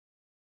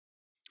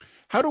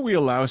How do we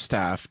allow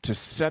staff to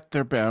set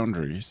their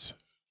boundaries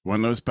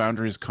when those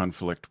boundaries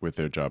conflict with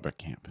their job at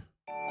camp?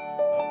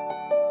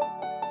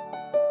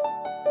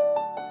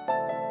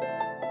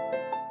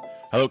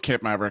 Hello,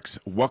 Camp Mavericks.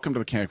 Welcome to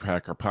the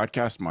CampHacker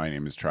podcast. My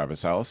name is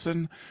Travis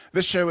Allison.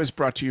 This show is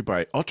brought to you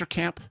by Ultra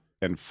Camp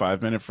and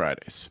 5 Minute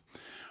Fridays.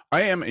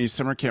 I am a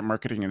summer camp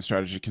marketing and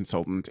strategy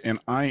consultant, and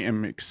I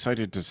am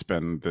excited to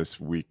spend this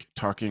week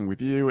talking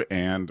with you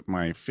and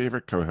my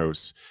favorite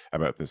co-hosts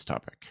about this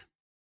topic.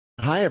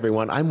 Hi,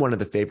 everyone. I'm one of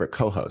the favorite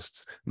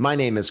co-hosts. My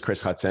name is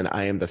Chris Hudson.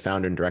 I am the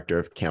founder and director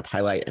of Camp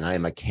Highlight, and I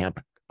am a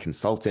camp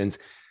consultant.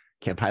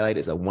 Camp Highlight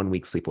is a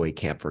one-week sleepaway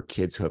camp for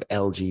kids who have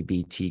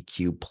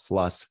LGBTQ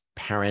plus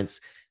parents.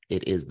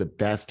 It is the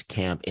best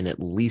camp in at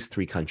least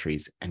 3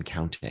 countries and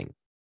counting.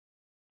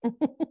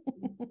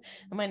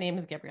 My name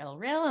is Gabrielle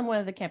Rail. I'm one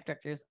of the camp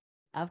directors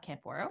of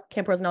Camp Oro.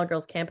 Camp Oro is an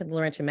all-girls camp in the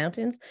Laurentian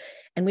Mountains,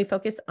 and we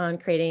focus on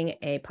creating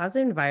a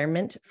positive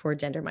environment for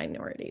gender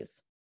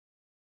minorities.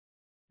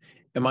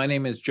 And my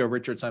name is Joe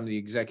Richards. I'm the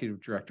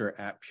executive director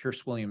at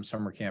Pierce Williams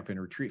Summer Camp and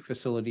Retreat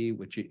Facility,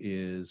 which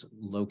is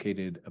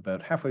located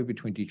about halfway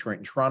between Detroit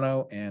and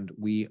Toronto. And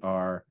we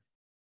are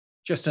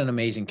just an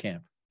amazing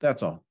camp.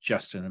 That's all.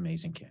 Just an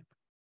amazing camp.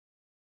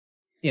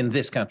 In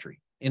this country,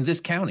 in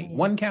this county, yes.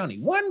 One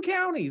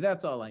county.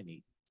 That's all I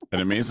need. An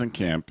amazing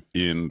camp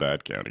in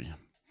that county.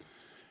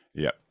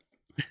 Yeah.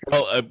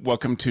 Well,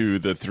 welcome to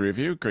the 3 of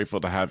you. Grateful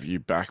to have you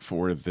back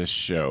for this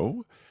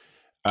show.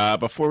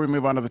 Before we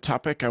move on to the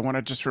topic, I want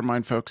to just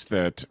remind folks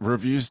that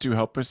reviews do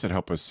help us. It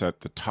helps us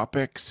set the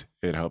topics.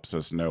 It helps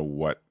us know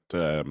what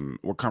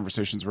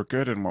conversations were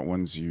good and what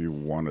ones you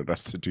wanted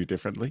us to do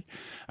differently.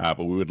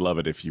 But we would love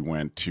it if you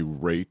went to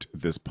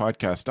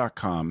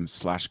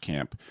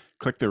ratethispodcast.com/camp,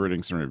 click the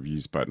ratings and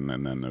reviews button,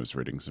 and then those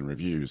ratings and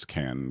reviews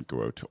can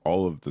go out to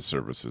all of the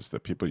services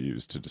that people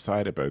use to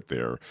decide about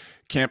their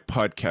camp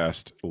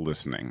podcast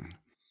listening.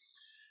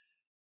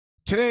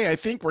 Today, I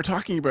think we're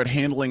talking about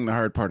handling the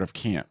hard part of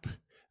camp.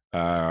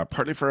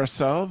 Partly for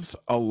ourselves,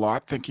 a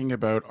lot thinking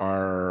about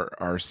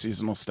our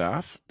seasonal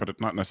staff,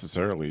 but not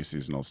necessarily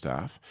seasonal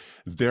staff.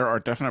 There are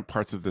definite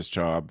parts of this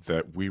job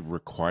that we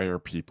require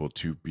people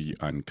to be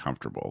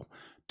uncomfortable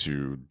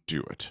to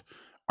do it.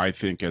 I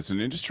think as an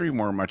industry,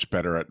 we're much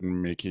better at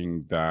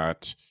making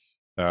that,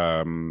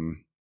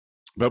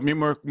 but be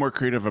more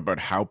creative about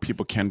how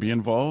people can be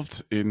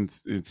involved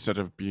instead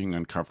of being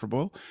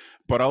uncomfortable.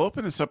 But I'll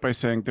open this up by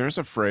saying there's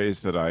a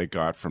phrase that I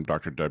got from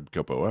Dr. Deb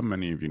Gilboa,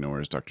 many of you know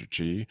her as Dr.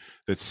 G,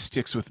 that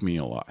sticks with me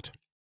a lot.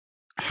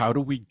 How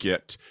do we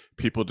get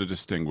people to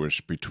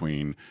distinguish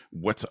between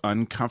what's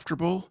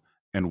uncomfortable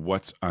and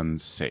what's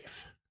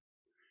unsafe?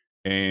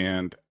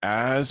 And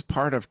as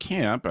part of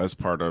camp, as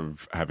part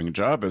of having a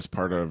job, as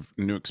part of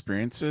new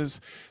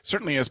experiences,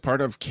 certainly as part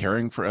of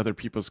caring for other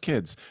people's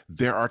kids,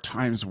 there are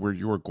times where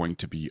you are going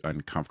to be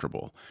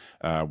uncomfortable,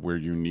 where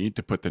you need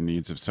to put the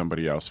needs of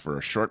somebody else for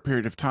a short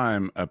period of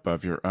time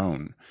above your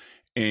own.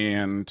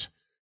 And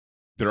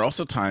there are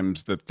also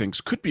times that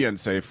things could be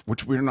unsafe,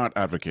 which we're not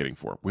advocating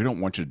for. We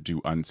don't want you to do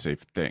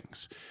unsafe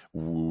things.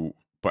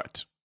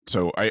 But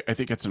so I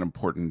think it's an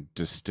important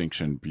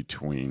distinction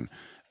between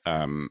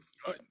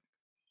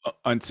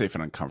unsafe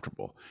and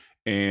uncomfortable.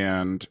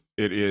 And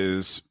it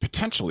is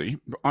potentially,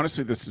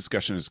 honestly, this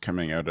discussion is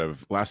coming out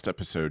of last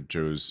episode.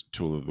 Joe's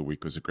Tool of the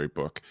Week was a great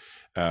book.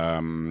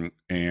 And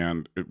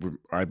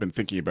I've been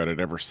thinking about it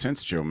ever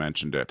since Joe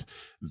mentioned it,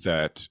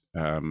 that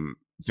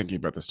thinking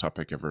about this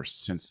topic ever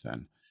since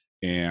then.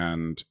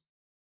 And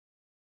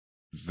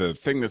the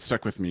thing that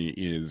stuck with me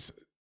is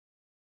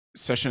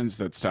sessions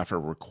that staff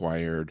are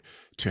required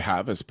to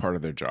have as part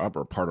of their job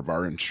or part of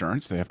our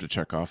insurance. They have to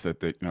check off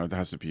that it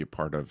has to be a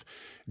part of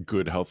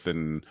good health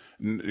and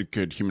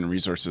good human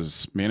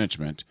resources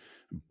management,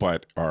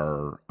 but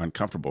are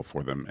uncomfortable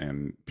for them,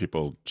 and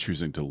people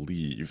choosing to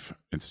leave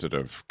instead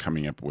of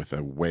coming up with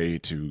a way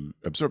to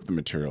absorb the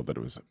material that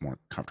was more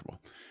comfortable.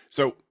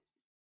 So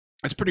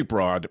it's pretty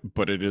broad,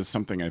 but it is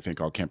something I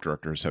think all camp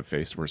directors have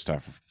faced, where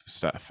staff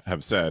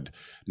have said,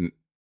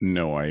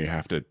 no, I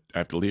have to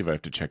leave. I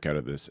have to check out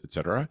of this,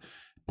 etc.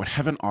 But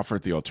haven't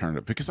offered the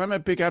alternative, because I'm a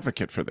big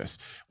advocate for this.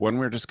 When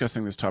we were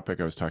discussing this topic,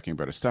 I was talking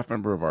about a staff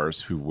member of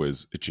ours who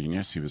was a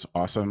genius. He was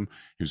awesome.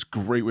 He was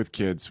great with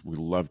kids. We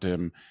loved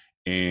him.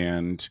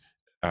 And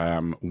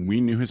we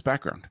knew his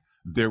background.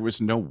 There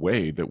was no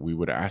way that we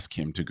would ask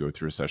him to go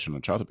through a session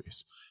on child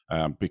abuse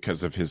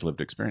because of his lived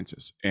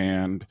experiences.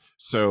 And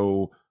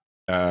so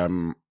I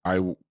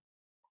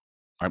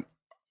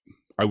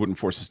wouldn't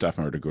force a staff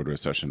member to go to a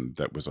session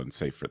that was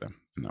unsafe for them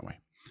in that way.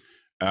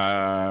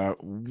 But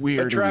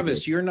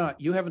Travis,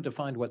 you haven't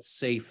defined what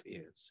safe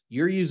is.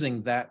 You're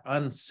using that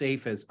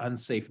unsafe as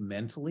unsafe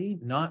mentally,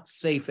 not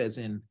safe as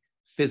in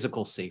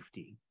physical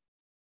safety,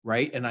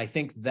 right? And I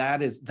think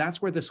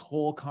that's where this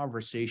whole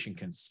conversation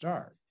can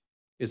start,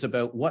 is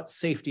about what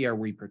safety are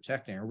we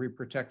protecting? Are we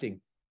protecting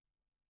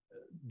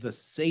the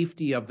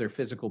safety of their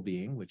physical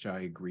being, which I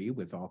agree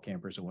with all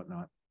campers and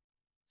whatnot,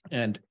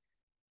 and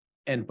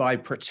by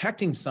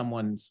protecting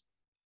someone's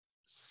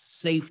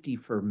safety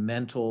for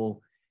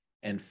mental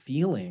and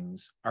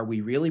feelings, are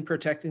we really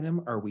protecting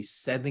them? Or are we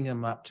setting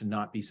them up to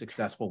not be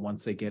successful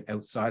once they get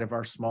outside of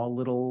our small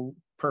little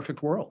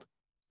perfect world?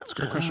 That's a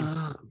great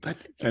question. But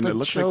And it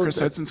looks Joe, like Chris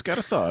Hudson's got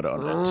a thought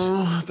on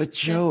it. But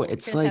Joe, Chris,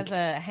 it's Chris like has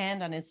a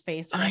hand on his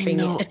face, I rubbing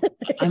know.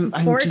 his I'm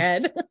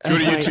forehead. just Go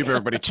to YouTube,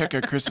 everybody. Check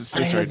out Chris's I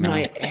face have right now.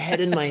 my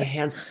head in my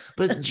hands.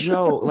 But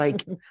Joe,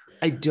 like,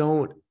 I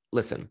don't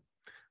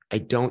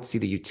see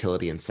the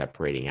utility in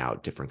separating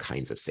out different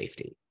kinds of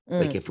safety.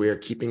 Like if we are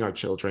keeping our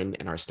children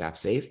and our staff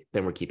safe,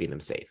 then we're keeping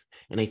them safe.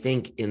 And I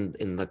think in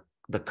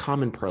the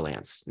common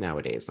parlance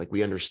nowadays, like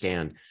we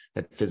understand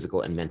that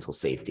physical and mental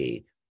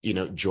safety,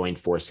 join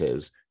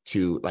forces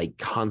to like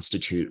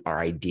constitute our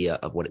idea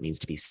of what it means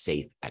to be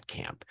safe at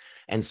camp.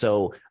 And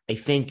so I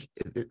think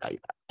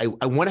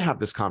I want to have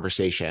this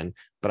conversation,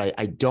 but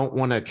I don't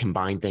want to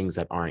combine things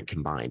that aren't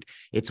combined.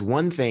 It's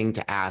one thing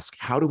to ask,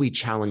 how do we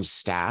challenge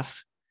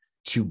staff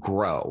to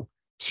grow,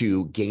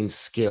 to gain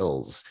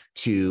skills,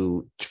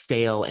 to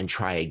fail and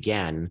try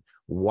again,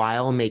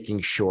 while making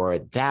sure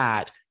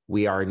that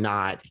we are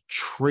not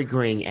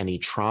triggering any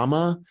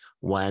trauma,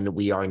 when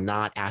we are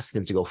not asking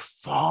them to go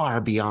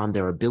far beyond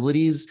their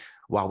abilities,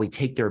 while we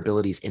take their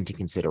abilities into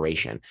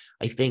consideration.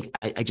 I think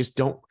I just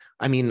don't,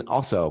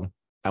 also,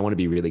 I want to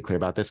be really clear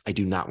about this. I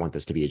do not want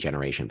this to be a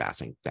generation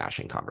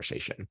bashing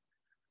conversation.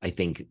 I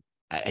think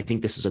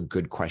this is a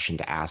good question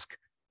to ask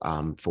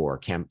for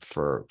camp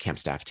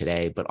staff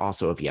today, but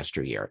also of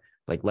yesteryear.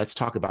 Like, let's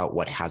talk about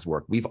what has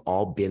worked. We've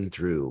all been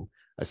through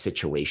a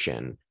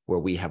situation where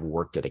we have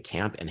worked at a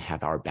camp and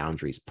have our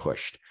boundaries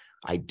pushed.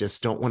 I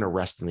just don't want to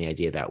rest in the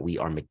idea that we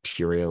are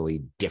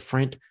materially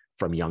different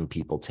from young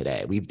people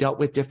today. We've dealt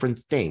with different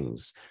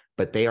things,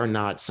 but they are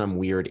not some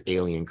weird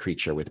alien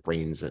creature with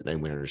brains that they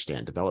would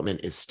understand.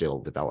 Development is still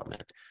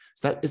development.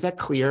 Is that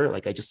clear?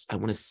 Like, I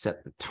want to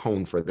set the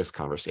tone for this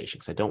conversation,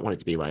 because I don't want it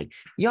to be like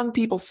young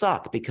people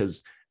suck,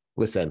 because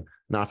listen,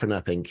 not for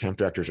nothing, camp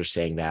directors are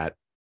saying that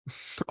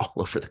all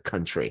over the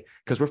country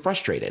because we're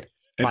frustrated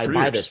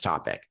by this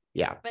topic.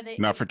 Yeah. But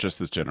not for just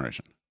this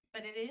generation.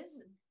 But it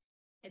is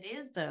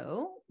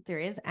though, there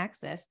is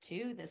access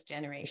to this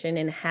generation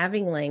and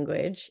having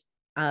language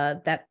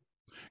that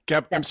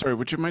Gab, I'm sorry,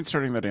 would you mind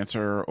starting that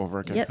answer over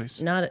again,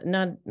 please? Not at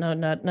all.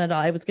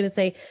 I was going to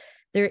say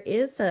there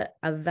is a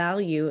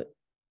value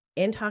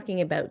in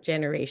talking about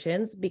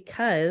generations,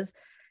 because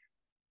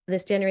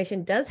this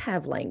generation does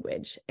have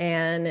language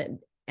and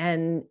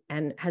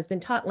has been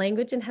taught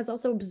language and has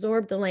also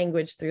absorbed the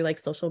language through like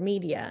social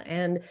media.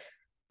 And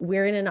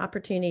we're in an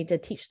opportunity to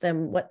teach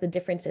them what the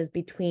difference is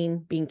between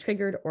being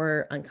triggered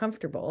or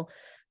uncomfortable.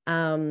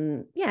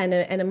 And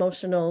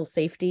emotional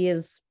safety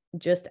is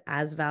just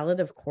as valid,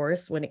 of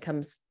course, when it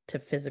comes to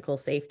physical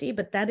safety,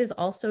 but that is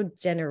also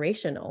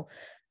generational.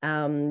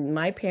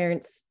 My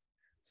parents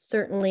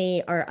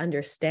certainly are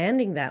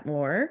understanding that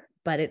more,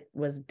 but it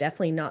was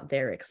definitely not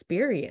their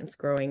experience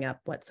growing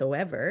up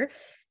whatsoever.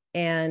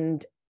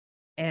 And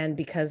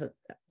because,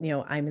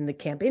 I'm in the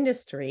camp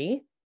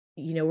industry,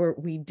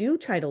 we do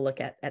try to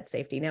look at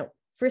safety. Now,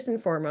 first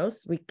and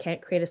foremost, we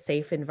can't create a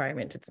safe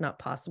environment. It's not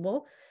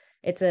possible.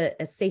 It's a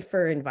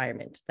safer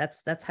environment.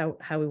 That's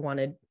how we want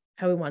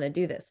to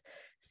do this.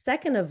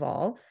 Second of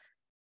all,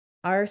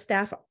 our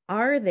staff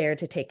are there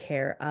to take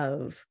care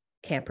of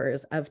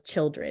campers, of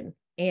children.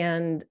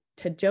 And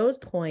to Joe's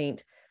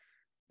point,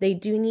 they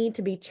do need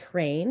to be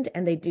trained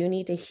and they do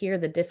need to hear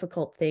the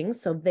difficult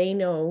things so they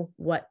know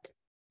what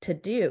to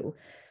do.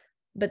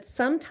 But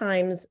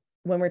sometimes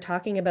when we're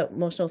talking about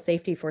emotional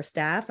safety for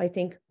staff, I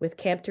think with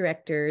camp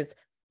directors,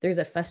 there's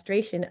a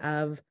frustration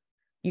of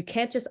you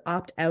can't just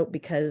opt out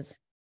because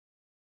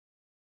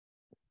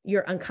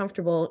you're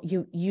uncomfortable.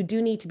 You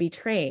do need to be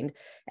trained.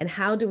 And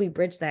how do we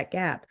bridge that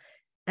gap?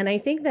 And I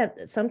think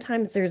that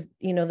sometimes there's,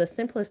 the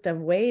simplest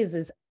of ways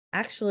is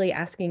actually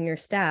asking your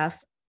staff,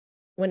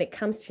 when it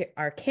comes to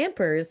our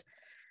campers,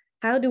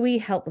 how do we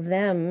help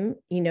them,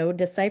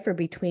 decipher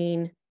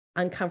between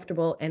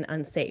uncomfortable and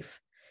unsafe?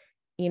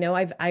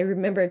 I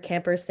remember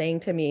campers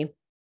saying to me,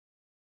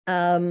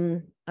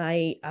 I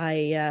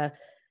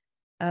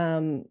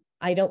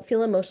don't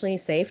feel emotionally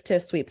safe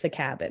to sweep the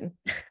cabin.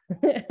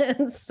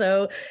 And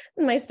so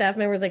my staff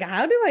member was like,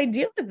 how do I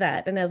deal with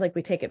that? And I was like,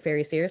 we take it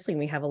very seriously and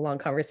we have a long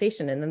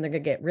conversation, and then they're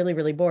going to get really,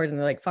 really bored. And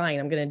they're like, fine,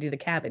 I'm going to do the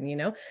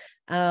cabin,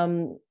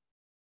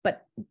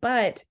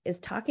 But is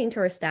talking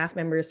to our staff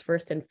members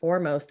first and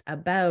foremost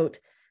about,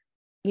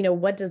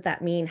 what does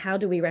that mean? How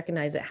do we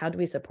recognize it? How do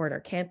we support our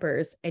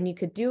campers? And you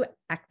could do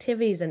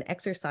activities and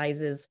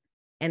exercises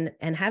and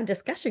have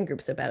discussion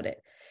groups about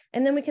it.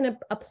 And then we can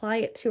apply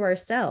it to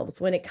ourselves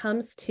when it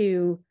comes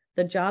to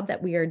the job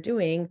that we are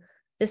doing.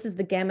 This is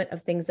the gamut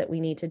of things that we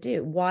need to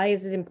do. Why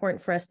is it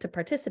important for us to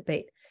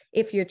participate?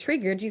 If you're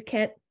triggered, you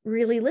can't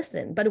really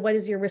listen. But what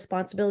is your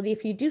responsibility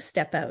if you do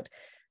step out?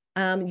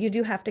 You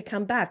do have to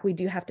come back. We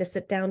do have to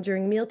sit down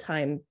during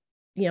mealtime.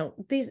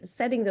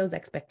 Setting those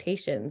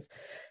expectations.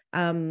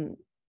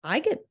 I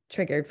get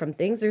triggered from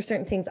things. There's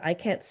certain things I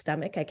can't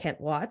stomach. I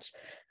can't watch.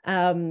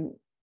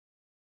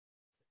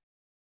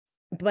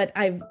 But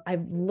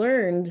I've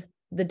learned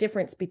the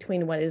difference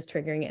between what is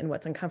triggering and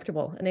what's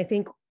uncomfortable. And I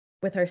think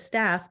with our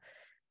staff,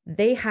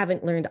 they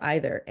haven't learned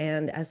either.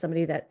 And as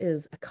somebody that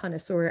is a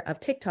connoisseur of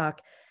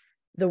TikTok,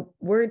 the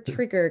word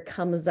trigger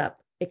comes up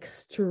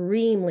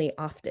extremely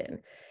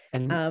often.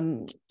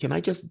 And can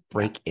I just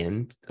break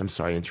in? I'm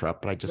sorry to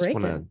interrupt, but I just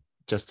want to,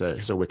 just a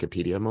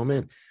Wikipedia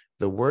moment.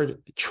 The word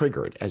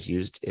triggered, as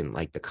used in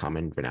like the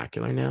common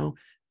vernacular now,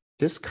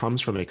 this comes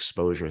from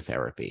exposure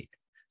therapy.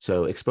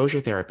 So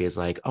exposure therapy is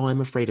like, oh,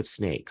 I'm afraid of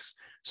snakes.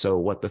 So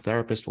what the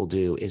therapist will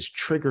do is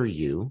trigger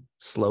you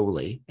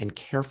slowly and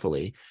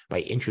carefully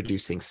by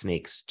introducing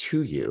snakes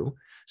to you.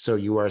 So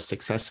you are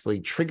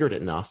successfully triggered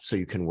enough so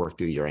you can work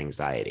through your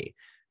anxiety.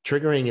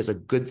 Triggering is a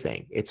good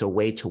thing. It's a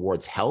way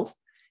towards health.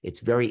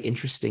 It's very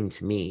interesting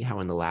to me how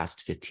in the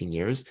last 15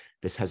 years,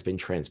 this has been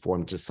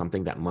transformed to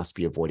something that must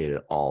be avoided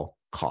at all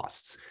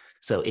costs.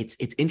 So it's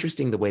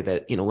interesting the way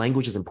that, you know,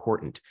 language is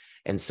important.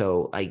 And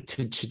so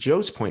to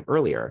Joe's point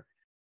earlier,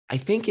 I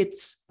think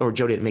or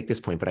Joe didn't make this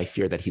point, but I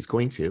fear that he's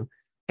going to.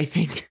 I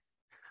think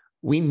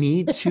we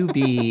need to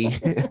be,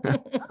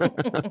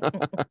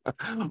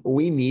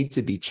 we need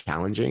to be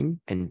challenging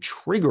and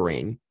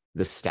triggering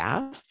the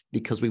staff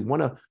because we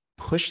want to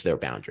push their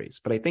boundaries.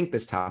 But I think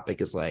this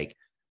topic is like,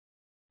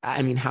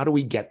 I mean, how do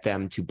we get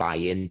them to buy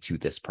into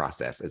this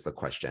process is the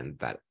question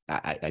that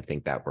I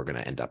think that we're going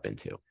to end up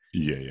into.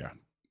 Yeah.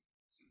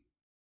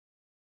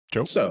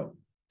 Joe? So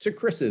to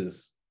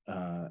Chris's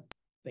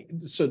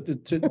thing, so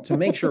to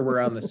make sure we're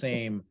on the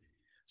same,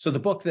 so the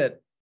book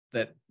that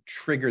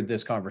triggered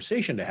this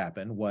conversation to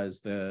happen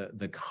was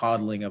the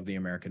Coddling of the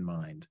American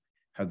Mind,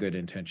 How Good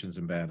Intentions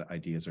and Bad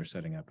Ideas Are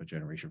Setting Up a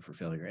Generation for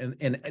Failure.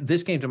 And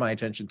this came to my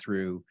attention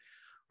through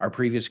our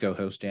previous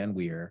co-host, Dan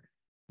Weir,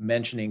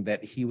 mentioning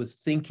that he was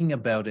thinking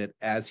about it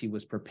as he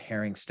was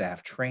preparing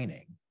staff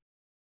training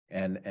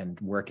and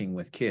working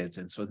with kids.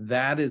 And so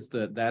that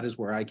is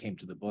where I came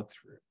to the book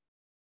through.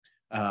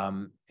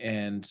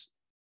 And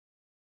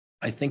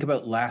I think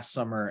about last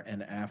summer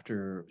and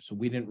after, so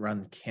we didn't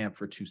run camp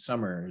for 2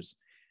 summers,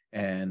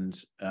 and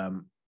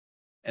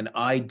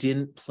I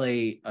didn't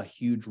play a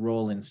huge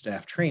role in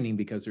staff training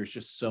because there's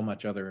just so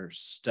much other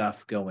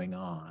stuff going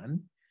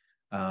on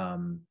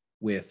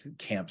with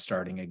camp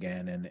starting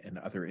again and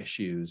other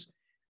issues.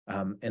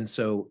 And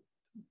so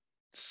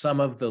some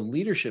of the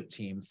leadership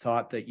team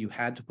thought that you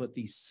had to put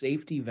these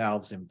safety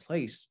valves in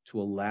place to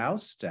allow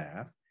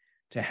staff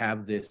to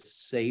have this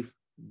safe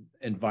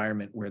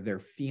environment where their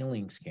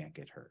feelings can't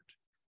get hurt.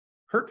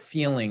 Hurt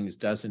feelings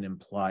doesn't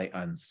imply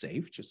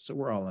unsafe, just so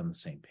we're all on the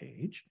same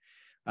page.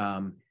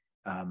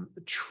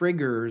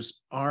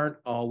 Triggers aren't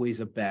always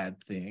a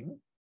bad thing,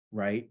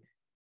 right?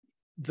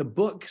 The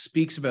book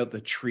speaks about the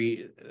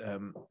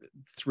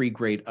 3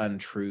 great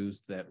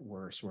untruths that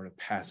we're sort of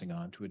passing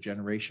on to a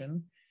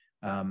generation.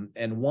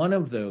 And one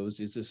of those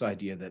is this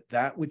idea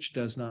that which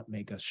does not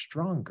make us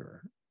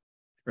stronger,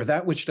 or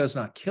that which does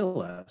not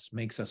kill us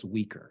makes us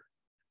weaker,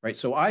 right?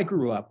 So I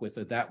grew up with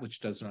that which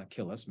does not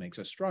kill us makes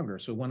us stronger.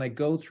 So when I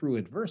go through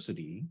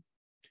adversity,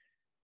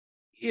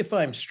 if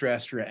I'm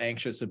stressed or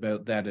anxious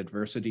about that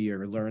adversity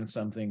or learn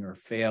something or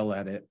fail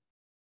at it,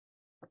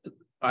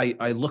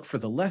 I look for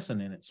the lesson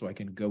in it so I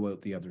can go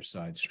out the other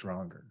side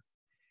stronger.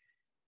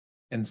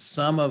 And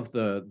some of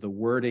the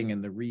wording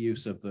and the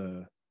reuse of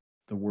the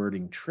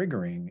wording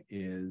triggering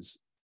is,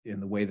 in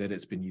the way that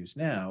it's been used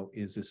now,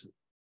 is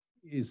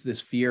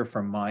this fear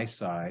from my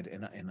side,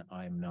 and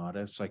I'm not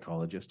a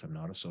psychologist, I'm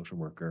not a social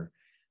worker,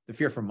 the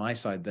fear from my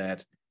side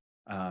that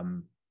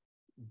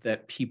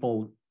that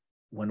people,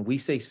 when we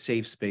say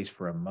safe space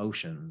for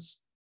emotions,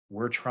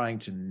 we're trying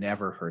to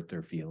never hurt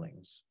their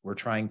feelings. We're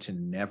trying to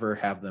never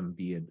have them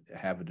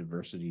have a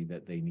diversity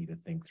that they need to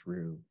think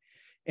through.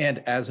 And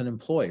as an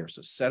employer,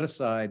 so set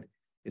aside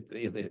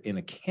in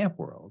a camp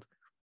world,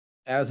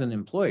 as an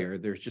employer,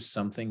 there's just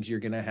some things you're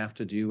going to have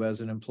to do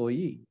as an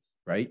employee,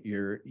 right?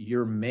 You're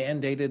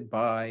mandated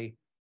by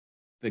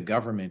the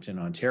government in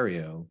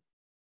Ontario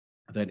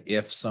that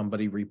if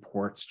somebody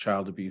reports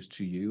child abuse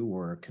to you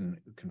or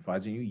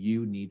confides in you,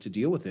 you need to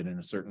deal with it in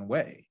a certain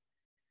way.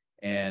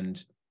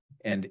 And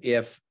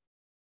if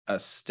a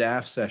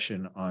staff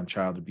session on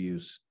child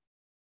abuse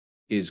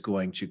is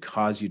going to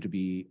cause you to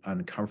be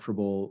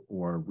uncomfortable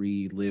or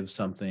relive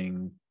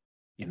something,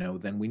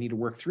 then we need to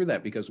work through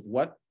that, because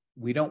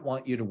we don't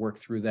want you to work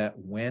through that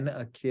when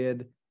a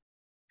kid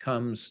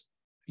comes,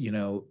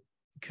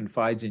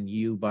 confides in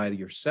you by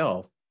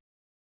yourself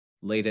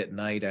late at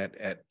night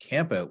at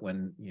camp out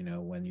when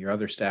your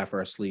other staff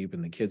are asleep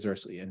and the kids are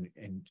asleep,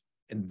 and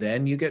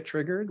then you get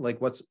triggered. Like,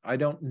 I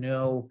don't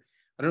know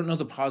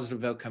the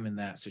positive outcome in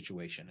that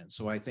situation. And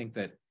so I think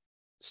that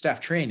staff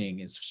training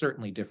is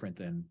certainly different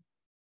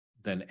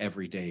than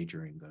every day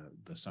during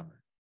the summer.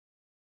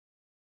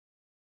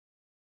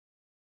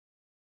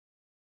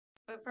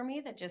 But for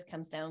me, that just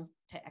comes down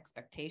to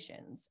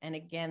expectations. And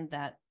again,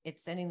 that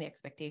it's setting the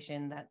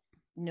expectation that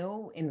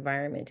no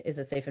environment is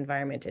a safe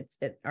environment.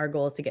 Our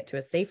goal is to get to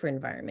a safer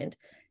environment.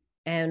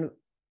 And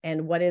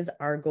what is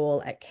our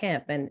goal at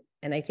camp? And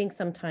I think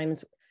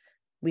sometimes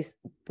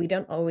we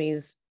don't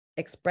always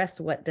express,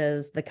 what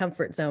does the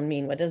comfort zone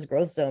mean? What does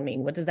growth zone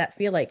mean? What does that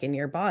feel like in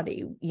your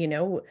body? You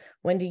know,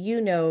 when do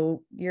you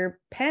know you're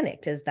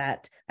panicked? Is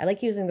that, I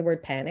like using the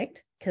word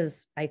panicked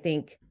because I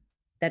think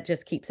that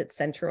just keeps it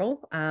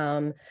central.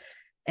 And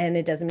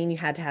it doesn't mean you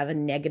had to have a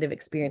negative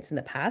experience in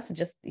the past. It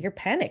just, you're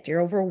panicked,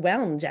 you're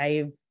overwhelmed.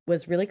 I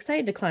was really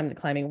excited to climb the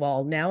climbing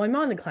wall. Now I'm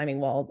on the climbing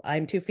wall.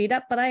 I'm 2 feet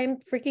up, but I'm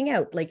freaking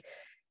out. Like,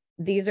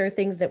 these are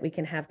things that we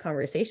can have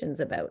conversations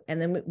about.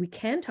 And then we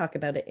can talk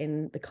about it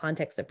in the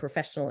context of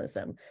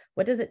professionalism.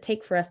 What does it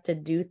take for us to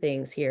do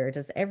things here?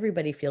 Does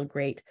everybody feel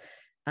great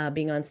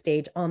being on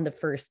stage on the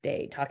first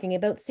day? Talking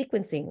about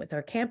sequencing with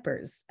our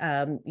campers.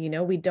 You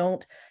know, we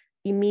don't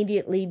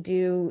immediately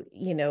do,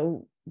 you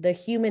know, the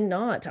human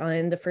knot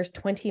on the first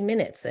 20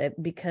 minutes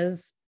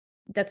because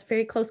that's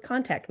very close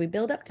contact. We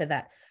build up to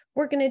that.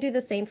 We're going to do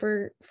the same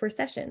for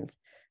sessions.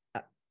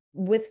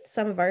 With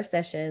some of our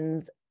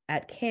sessions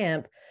at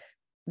camp,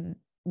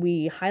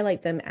 we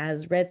highlight them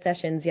as red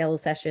sessions, yellow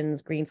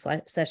sessions, green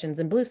sessions,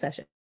 and blue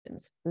sessions.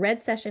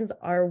 Red sessions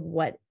are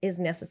what is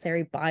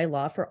necessary by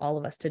law for all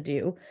of us to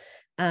do.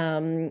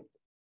 Orange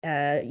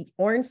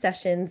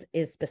sessions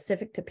is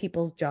specific to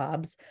people's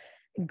jobs.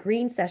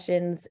 Green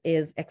sessions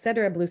is et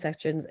cetera, blue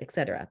sessions, et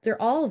cetera. They're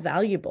all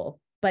valuable,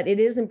 but it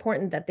is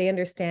important that they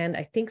understand.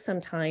 I think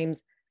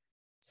sometimes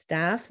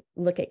staff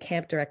look at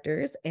camp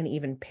directors and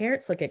even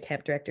parents look at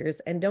camp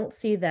directors and don't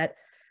see that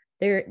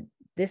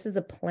this is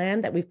a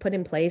plan that we've put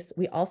in place.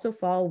 We also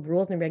follow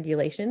rules and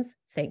regulations,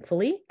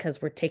 thankfully,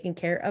 because we're taking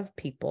care of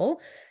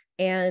people.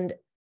 And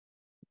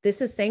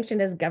this is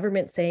sanctioned as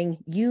government saying,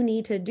 you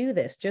need to do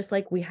this, just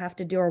like we have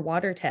to do our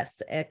water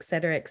tests, et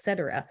cetera, et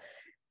cetera.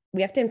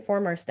 We have to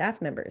inform our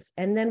staff members.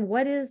 And then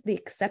what is the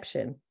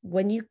exception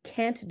when you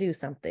can't do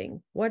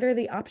something? What are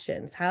the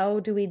options? How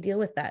do we deal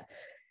with that?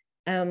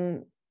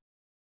 And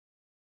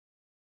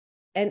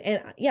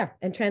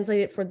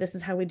translate it for, this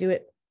is how we do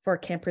it for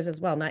campers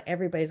as well. Not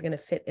everybody's going to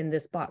fit in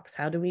this box.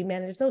 How do we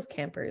manage those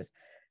campers?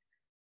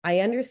 I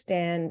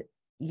understand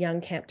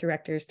young camp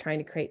directors trying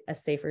to create a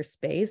safer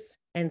space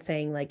and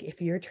saying, like, if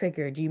you're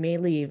triggered, you may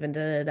leave and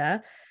da da da.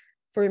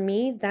 For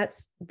me,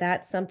 that's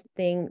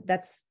something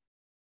that's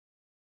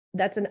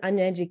an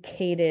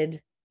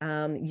uneducated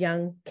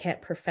young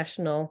camp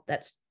professional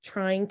that's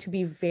trying to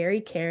be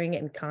very caring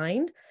and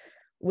kind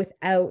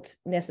without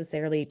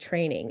necessarily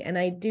training. And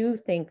I do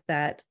think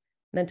that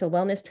mental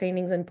wellness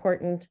training is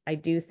important. I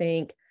do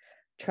think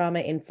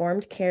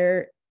trauma-informed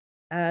care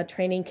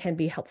training can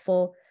be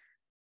helpful.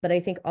 But I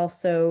think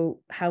also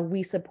how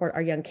we support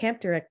our young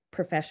camp direct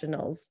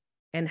professionals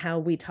and how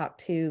we talk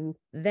to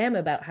them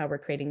about how we're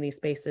creating these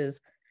spaces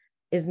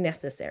is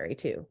necessary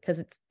too,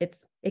 because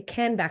it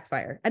can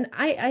backfire. And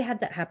I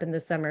had that happen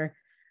this summer.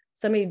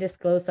 Somebody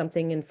disclosed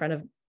something in front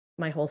of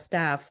my whole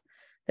staff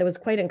that was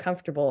quite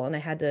uncomfortable, and I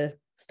had to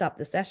stop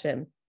the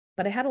session.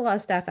 But I had a lot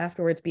of staff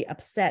afterwards be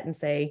upset and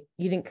say,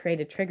 you didn't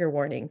create a trigger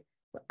warning.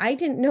 I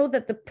didn't know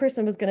that the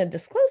person was going to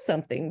disclose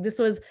something.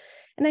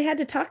 And I had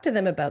to talk to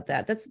them about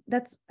that.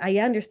 That's I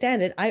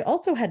understand it. I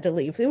also had to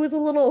leave. It was a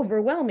little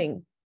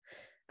overwhelming.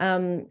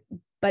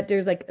 But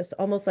there's like, it's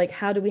almost like,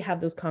 how do we have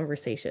those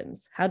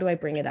conversations? How do I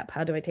bring it up?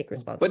 How do I take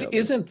responsibility? But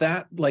isn't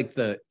that like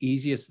the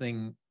easiest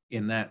thing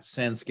in that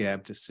sense,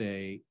 Gab, to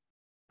say,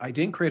 I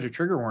didn't create a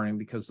trigger warning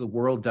because the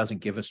world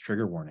doesn't give us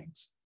trigger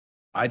warnings.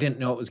 I didn't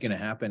know it was going to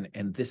happen.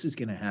 And this is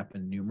going to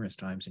happen numerous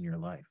times in your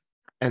life.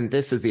 And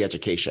this is the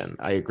education.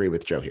 I agree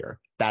with Joe here.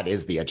 That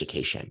is the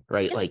education,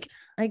 right? Yes, like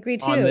I agree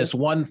too. On this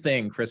one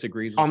thing, Chris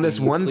agrees with on this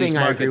me. one Please thing,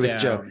 I mark agree it with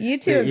down. Joe. You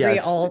two agree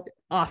Yes. all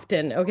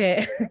often.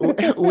 Okay.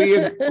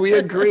 we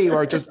agree,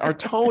 or just our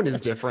tone is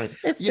different.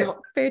 It's You true.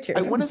 know, Very true.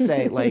 I want to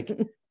say, like,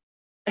 and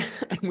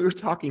we were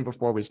talking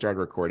before we started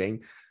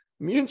recording,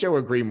 me and Joe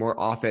agree more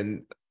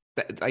often.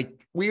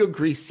 Like, we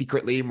agree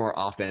secretly more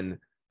often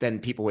than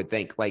people would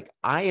think. Like,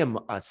 I am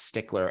a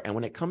stickler. And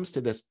when it comes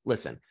to this,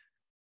 listen,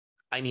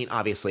 I mean,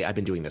 obviously, I've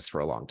been doing this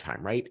for a long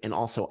time, right? And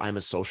also, I'm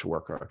a social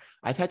worker.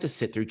 I've had to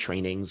sit through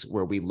trainings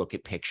where we look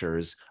at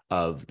pictures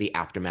of the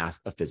aftermath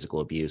of physical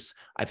abuse.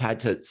 I've had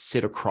to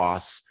sit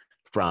across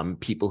from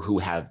people who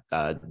have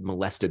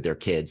molested their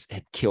kids,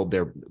 have killed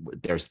their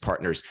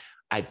partners.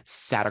 I've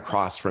sat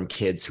across from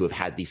kids who have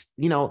had these,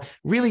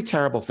 really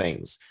terrible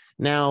things.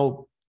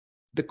 Now,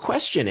 the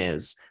question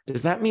is,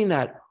 does that mean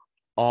that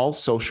all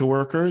social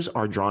workers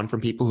are drawn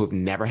from people who have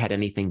never had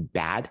anything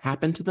bad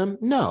happen to them?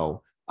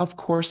 No. Of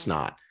course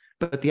not.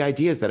 But the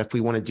idea is that if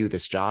we want to do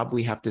this job,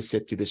 we have to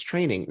sit through this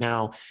training.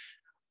 Now,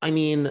 I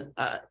mean,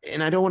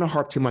 and I don't want to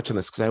harp too much on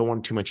this because I don't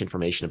want too much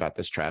information about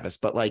this, Travis,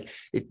 but like,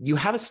 if you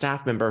have a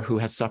staff member who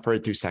has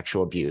suffered through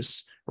sexual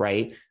abuse,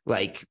 right?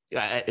 Like,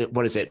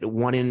 what is it?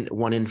 1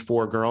 in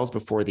 4 girls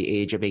before the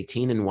age of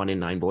 18 and 1 in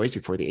 9 boys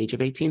before the age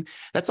of 18.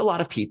 That's a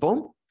lot of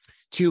people.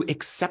 To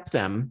accept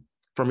them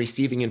from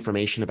receiving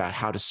information about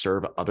how to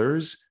serve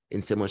others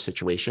in similar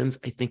situations,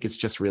 I think is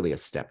just really a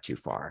step too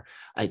far.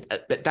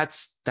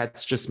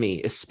 That's just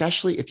me,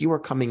 especially if you are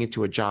coming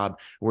into a job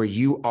where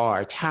you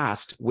are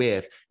tasked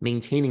with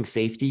maintaining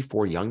safety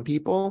for young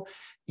people.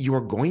 You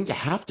are going to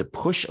have to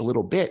push a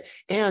little bit.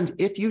 And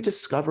if you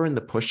discover in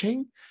the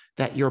pushing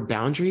that your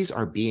boundaries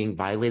are being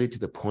violated to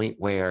the point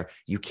where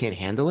you can't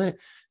handle it,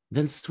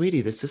 then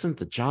sweetie, this isn't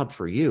the job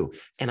for you.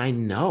 And I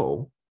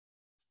know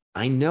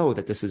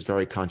that this is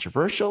very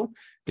controversial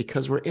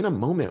because we're in a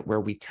moment where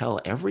we tell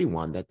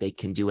everyone that they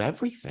can do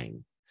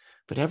everything,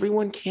 but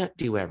everyone can't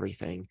do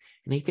everything.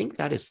 And I think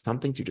that is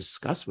something to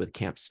discuss with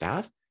camp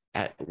staff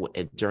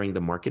during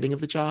the marketing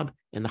of the job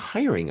and the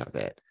hiring of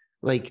it.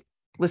 Like,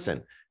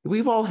 listen,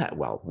 let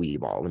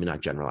me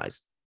not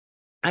generalize.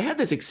 I had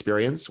this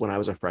experience when I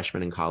was a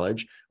freshman in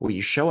college where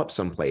you show up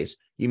someplace,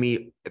 you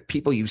meet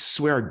people you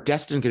swear are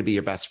destined to be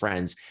your best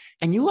friends,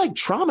 and you like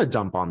trauma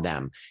dump on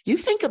them. You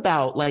think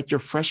about like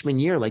your freshman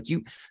year, like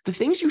the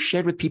things you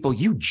shared with people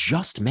you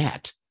just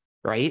met,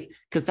 right?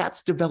 Because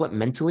that's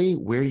developmentally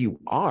where you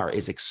are,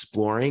 is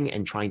exploring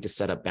and trying to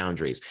set up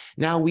boundaries.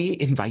 Now we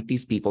invite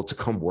these people to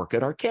come work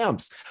at our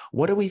camps.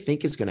 What do we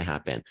think is going to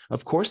happen?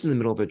 Of course, in the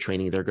middle of the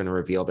training, they're going to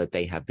reveal that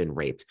they have been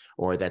raped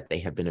or that they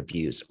have been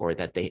abused or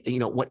that they,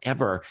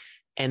 whatever.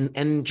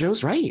 And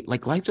Joe's right.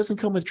 Like, life doesn't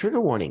come with trigger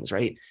warnings,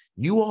 right?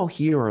 You all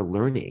here are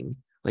learning,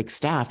 like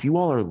staff, you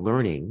all are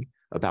learning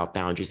about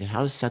boundaries and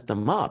how to set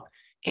them up.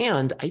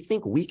 And I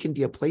think we can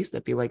be a place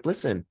that be like,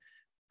 listen,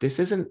 this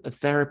isn't a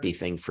therapy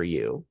thing for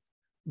you,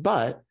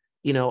 but,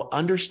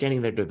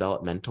 understanding their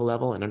developmental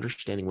level and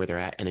understanding where they're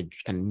at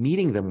and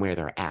meeting them where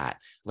they're at.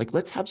 Like,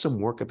 let's have some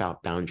work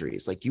about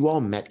boundaries. Like, you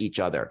all met each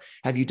other.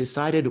 Have you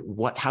decided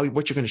what you're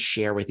going to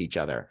share with each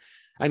other?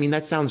 I mean,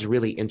 that sounds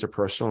really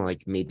interpersonal.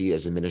 Like, maybe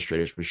as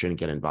administrators, we shouldn't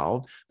get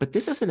involved, but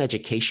this is an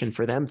education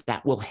for them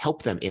that will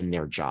help them in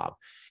their job.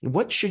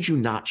 What should you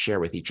not share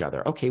with each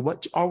other? Okay,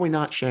 what are we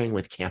not sharing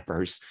with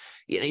campers?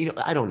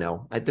 I don't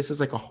know. This is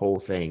like a whole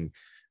thing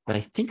that I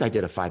think I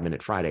did a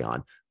 5-Minute Friday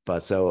on,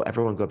 but so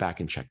everyone go back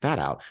and check that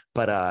out.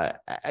 But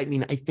I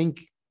mean, I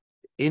think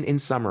in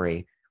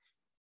summary,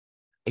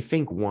 I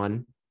think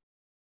one,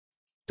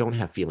 don't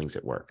have feelings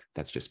at work.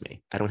 That's just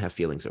me. I don't have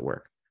feelings at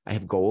work. I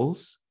have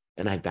goals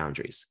and I have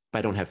boundaries, but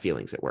I don't have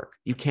feelings at work.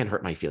 You can't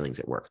hurt my feelings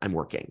at work. I'm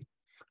working.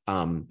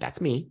 That's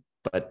me.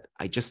 But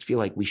I just feel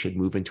like we should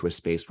move into a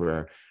space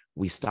where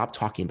we stop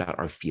talking about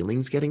our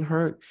feelings getting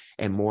hurt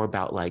and more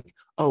about like,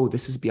 oh,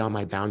 this is beyond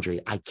my boundary.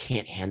 I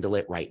can't handle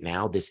it right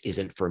now. This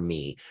isn't for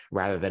me.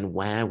 Rather than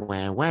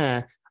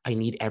I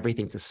need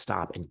everything to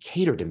stop and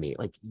cater to me.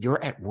 Like,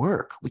 you're at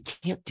work. We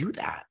can't do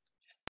that.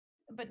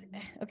 But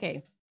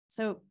okay.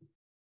 So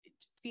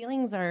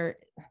feelings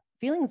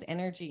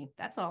energy.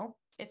 That's all.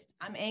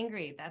 I'm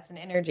angry. That's an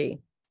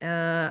energy.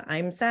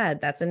 I'm sad.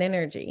 That's an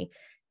energy.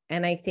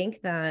 And I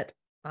think that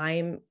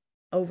I'm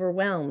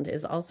overwhelmed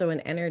is also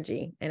an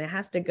energy, and it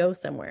has to go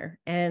somewhere.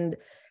 And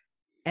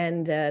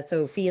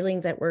so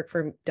feelings at work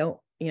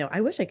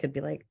I wish I could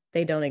be like,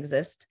 they don't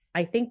exist.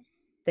 I think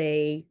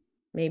they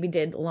maybe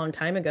did a long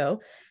time ago.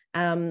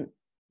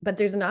 But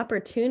there's an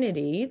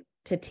opportunity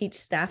to teach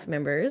staff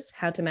members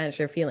how to manage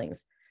their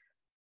feelings.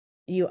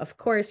 Of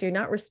course, you're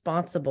not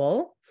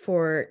responsible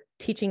for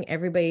teaching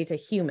everybody to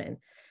human,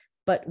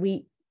 but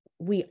we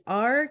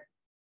are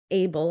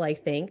able, I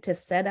think, to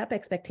set up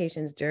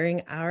expectations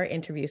during our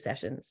interview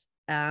sessions.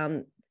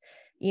 I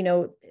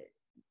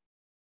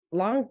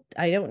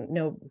don't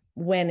know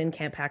when in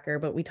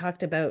CampHacker, but we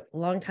talked about a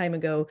long time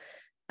ago,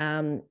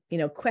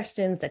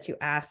 questions that you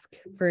ask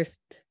first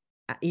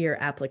year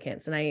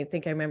applicants. And I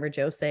think I remember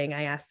Joe saying,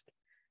 I asked,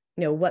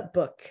 what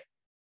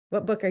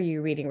book are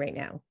you reading right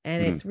now?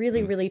 And it's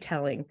really, really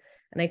telling.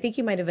 And I think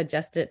you might have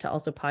adjusted it to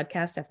also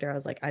podcast after I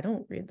was like, I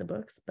don't read the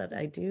books, but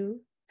I do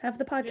have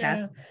the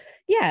podcast.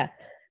 Yeah.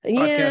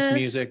 Podcast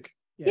music.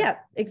 Yeah,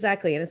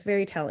 exactly. And it's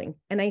very telling.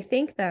 And I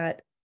think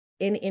that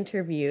in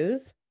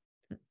interviews,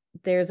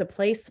 there's a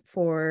place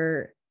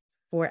for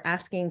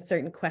asking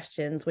certain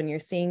questions when you're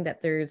seeing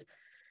that there's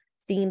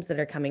themes that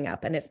are coming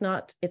up. And it's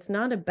not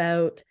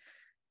about,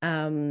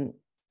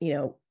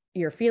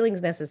 your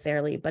feelings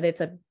necessarily, but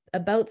it's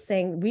about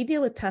saying we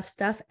deal with tough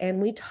stuff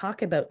and we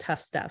talk about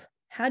tough stuff.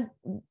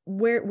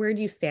 Where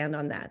do you stand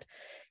on that?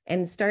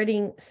 And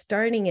starting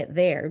it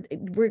there,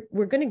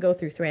 we're going to go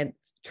through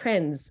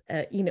trends,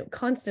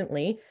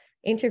 constantly.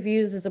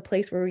 Interviews is a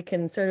place where we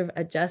can sort of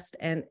adjust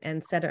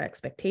and set our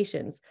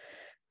expectations.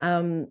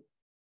 But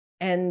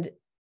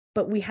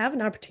we have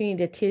an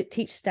opportunity to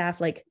teach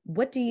staff, like,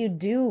 what do you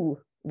do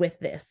with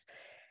this?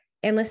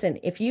 And listen,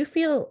 if you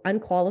feel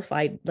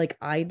unqualified, like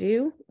I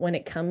do, when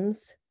it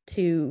comes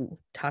to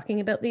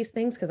talking about these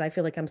things, because I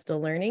feel like I'm still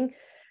learning,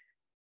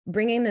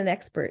 bring in an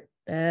expert,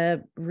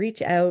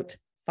 reach out,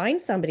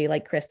 find somebody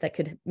like Chris that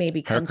could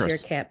maybe come to your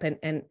camp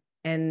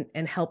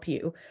and help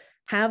you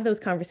have those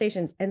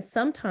conversations. And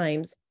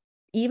sometimes,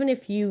 even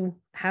if you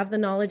have the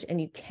knowledge and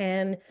you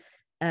can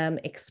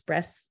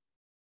express,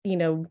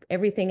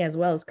 everything as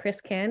well as Chris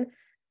can,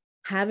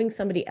 having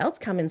somebody else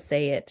come and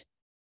say it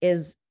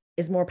is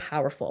more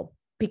powerful,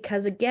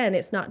 because again,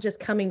 it's not just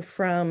coming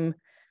from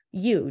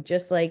you,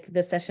 just like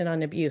the session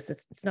on abuse.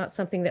 It's not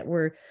something that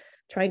we're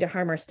trying to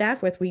harm our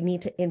staff with. We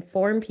need to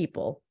inform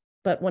people.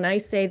 But when I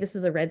say this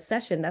is a red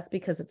session, that's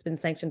because it's been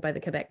sanctioned by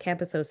the Quebec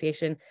Camp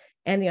Association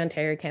and the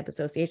Ontario Camp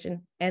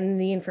Association, and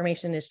the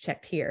information is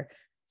checked here.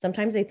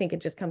 Sometimes I think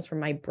it just comes from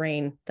my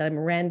brain that I'm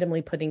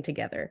randomly putting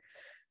together.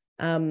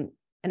 And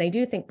I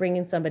do think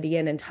bringing somebody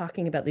in and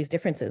talking about these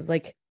differences,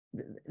 like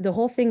the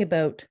whole thing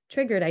about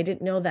triggered, I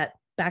didn't know that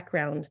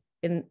background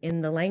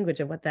in the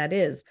language of what that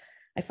is.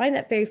 I find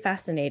that very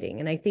fascinating.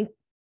 And I think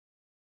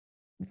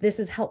this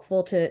is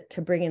helpful to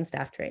bring in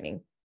staff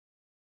training.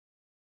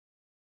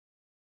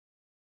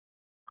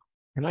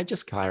 Can I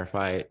just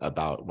clarify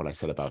about what I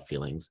said about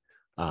feelings?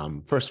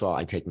 First of all,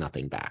 I take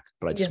nothing back,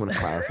 but I just want to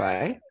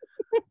clarify.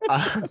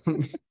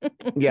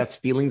 Yes,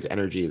 feelings,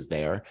 energy is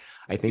there.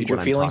 I think Did your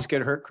feelings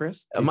get hurt,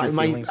 Chris?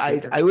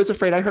 I was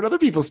afraid I hurt other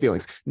people's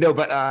feelings. No,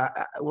 but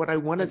what I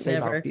want to say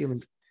about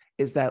feelings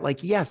is that,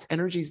 like, yes,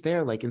 energy's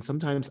there. Like, and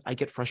sometimes I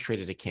get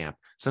frustrated at camp.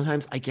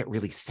 Sometimes I get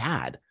really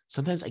sad.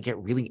 Sometimes I get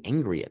really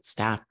angry at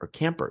staff or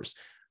campers.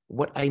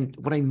 What I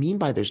mean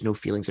by there's no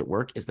feelings at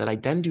work is that I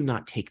then do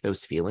not take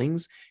those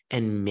feelings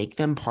and make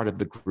them part of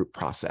the group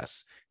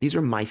process. These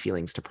are my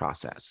feelings to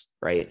process,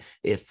 right?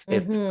 If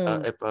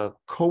a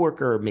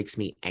coworker makes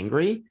me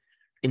angry,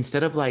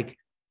 instead of like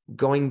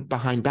going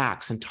behind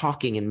backs and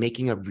talking and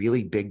making a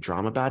really big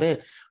drama about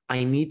it,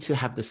 I need to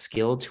have the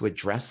skill to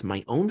address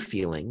my own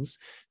feelings,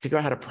 figure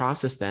out how to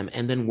process them,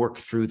 and then work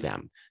through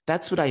them.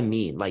 That's what I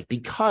mean. Like,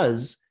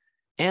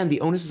 and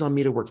the onus is on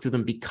me to work through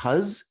them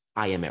because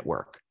I am at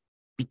work,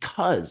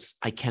 because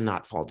I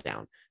cannot fall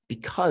down,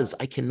 because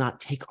I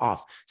cannot take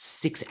off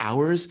 6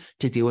 hours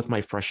to deal with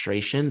my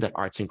frustration that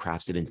arts and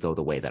crafts didn't go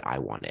the way that I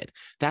wanted.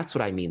 That's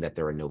what I mean, that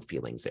there are no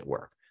feelings at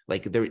work.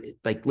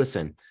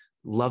 Listen,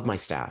 love my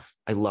staff.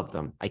 I love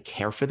them. I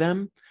care for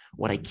them.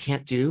 What I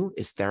can't do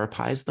is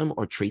therapize them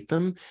or treat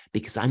them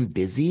because I'm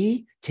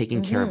busy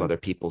taking care of other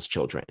people's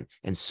children.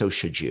 And so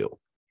should you.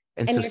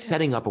 And so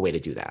setting up a way to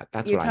do that.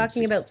 That's what I'm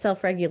talking about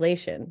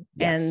self-regulation.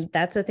 Yes. And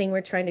that's the thing we're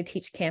trying to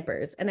teach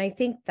campers. And I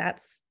think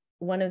that's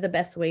one of the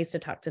best ways to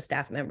talk to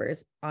staff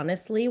members,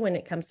 honestly, when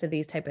it comes to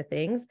these type of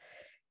things,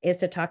 is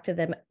to talk to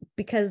them,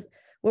 because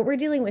what we're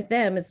dealing with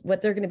them is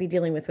what they're going to be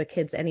dealing with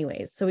kids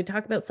anyways. So we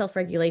talk about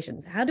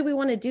self-regulations. How do we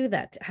want to do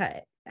that?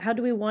 How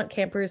do we want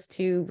campers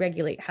to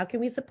regulate? How can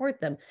we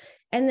support them?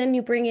 And then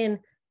you bring in,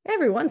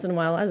 every once in a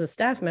while, as a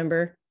staff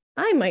member,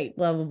 I might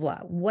blah, blah, blah.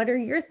 What are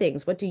your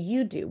things? What do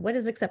you do? What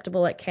is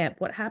acceptable at camp?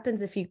 What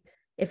happens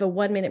if a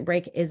 1 minute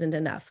break isn't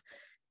enough?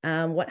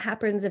 What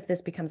happens if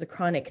this becomes a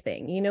chronic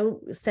thing?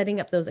 Setting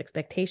up those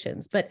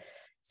expectations. But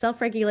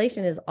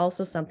self-regulation is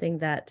also something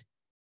that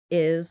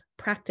is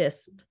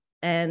practiced,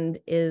 and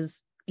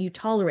you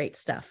tolerate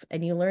stuff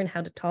and you learn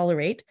how to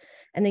tolerate,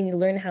 and then you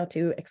learn how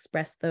to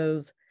express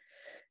those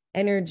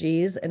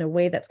energies in a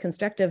way that's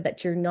constructive,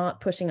 that you're not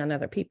pushing on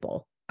other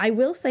people. I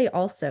will say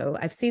also,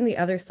 I've seen the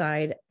other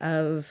side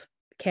of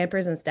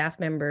campers and staff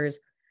members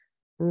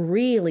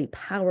really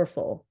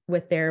powerful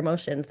with their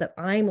emotions that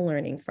I'm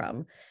learning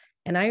from.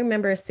 And I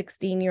remember a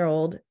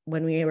 16-year-old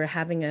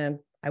when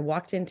I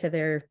walked into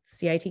their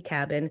CIT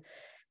cabin,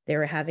 they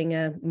were having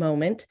a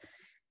moment,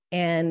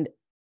 and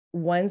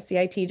one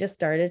CIT just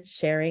started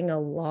sharing a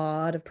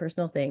lot of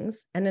personal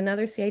things. And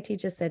another CIT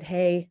just said,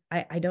 hey,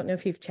 I don't know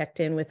if you've checked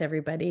in with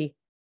everybody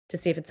to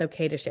see if it's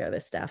okay to share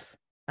this stuff.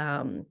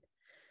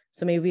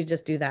 So maybe we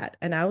just do that.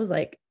 And I was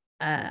like,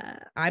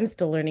 I'm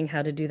still learning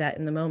how to do that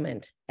in the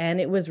moment. And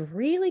it was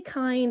really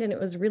kind and it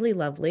was really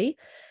lovely.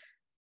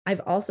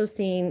 I've also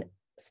seen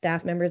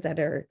staff members that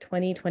are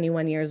 20,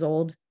 21 years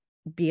old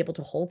be able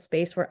to hold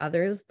space for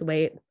others the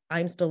way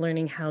I'm still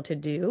learning how to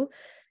do.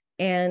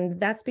 And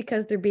that's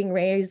because they're being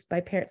raised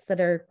by parents that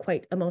are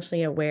quite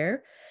emotionally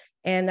aware.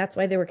 And that's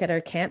why they work at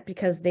our camp,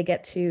 because they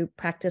get to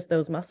practice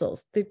those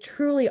muscles. They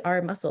truly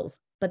are muscles,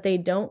 but they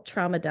don't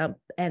trauma dump,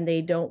 and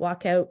they don't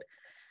walk out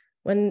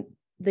when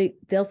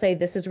they'll say,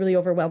 this is really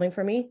overwhelming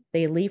for me.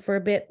 They leave for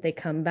a bit, they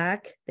come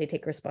back, they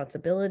take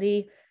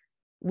responsibility.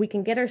 We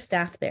can get our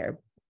staff there,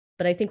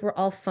 but I think we're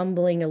all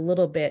fumbling a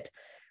little bit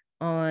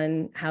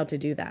on how to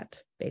do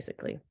that,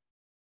 basically.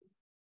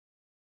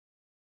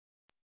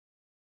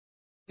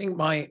 I think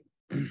my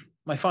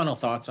final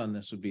thoughts on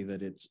this would be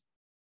that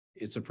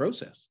it's a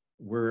process.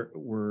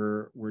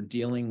 We're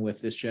dealing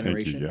with this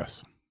generation. Thank you,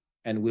 yes.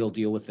 And we'll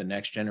deal with the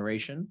next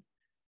generation,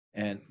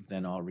 and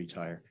then I'll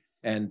retire.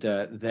 And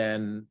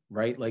then,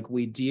 right, like,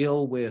 we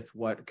deal with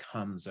what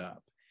comes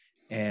up.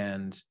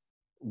 And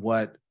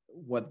what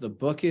the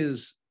book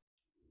is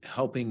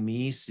helping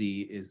me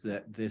see is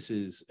that this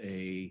is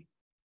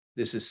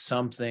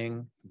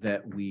something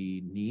that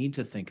we need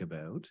to think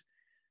about,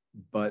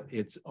 but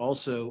it's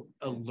also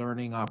a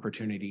learning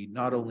opportunity,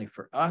 not only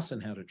for us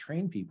and how to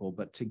train people,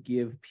 but to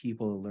give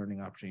people a learning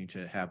opportunity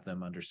to have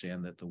them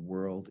understand that the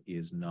world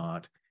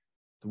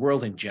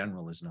in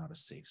general is not a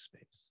safe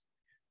space.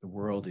 The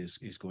world is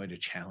going to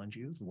challenge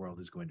you. The world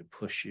is going to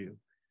push you.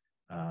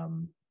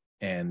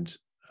 And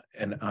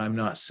I'm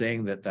not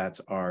saying that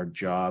that's our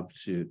job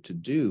to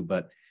do,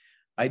 but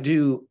I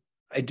do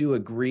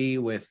agree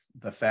with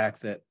the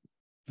fact that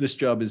this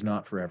job is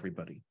not for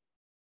everybody.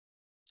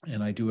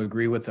 And I do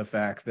agree with the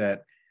fact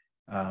that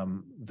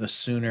the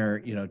sooner,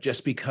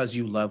 just because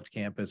you loved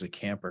camp as a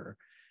camper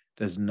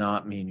does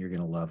not mean you're going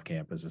to love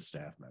camp as a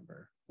staff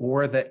member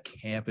or that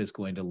camp is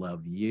going to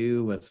love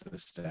you as a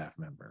staff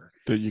member.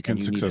 That you can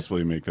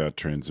successfully make that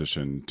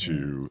transition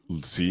to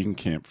seeing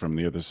camp from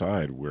the other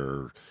side,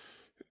 where,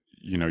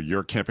 you know,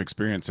 your camp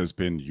experience has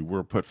been, you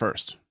were put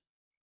first.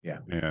 Yeah.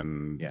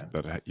 And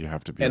that you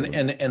have to be.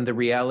 And the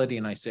reality,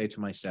 and I say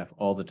to my staff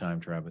all the time,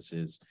 Travis,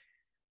 is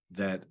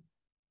that,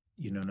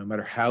 you know, no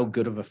matter how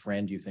good of a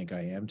friend you think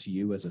I am to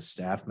you as a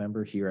staff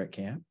member here at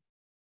camp,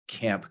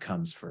 camp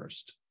comes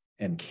first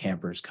and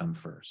campers come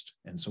first.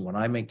 And so when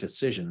I make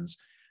decisions,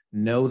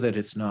 know that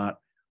it's not,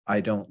 I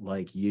don't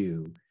like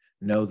you,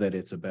 know that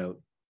it's about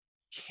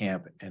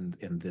camp and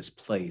in this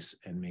place,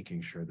 and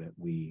making sure that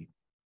we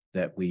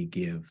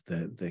give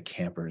the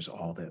campers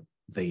all that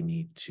they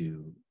need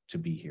to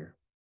be here.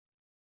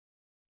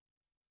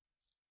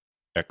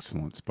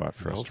 Excellent spot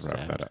for us to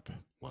wrap that up.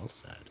 Well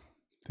said.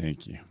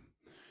 Thank you.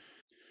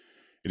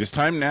 It is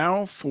time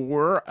now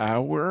for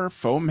our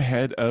foam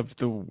head of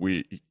the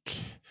week.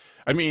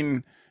 I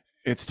mean,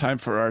 it's time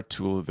for our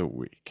tool of the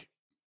week.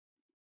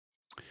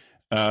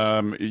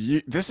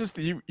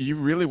 You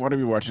really want to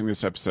be watching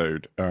this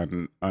episode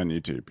on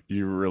YouTube.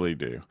 You really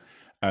do.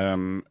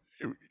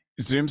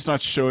 Zoom's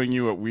not showing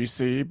you what we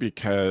see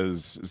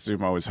because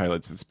Zoom always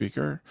highlights the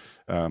speaker.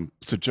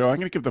 So Joe, I'm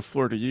going to give the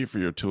floor to you for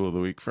your tool of the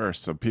week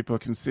first, so people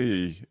can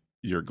see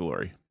your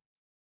glory.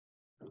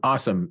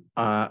 Awesome.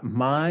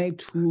 My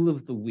tool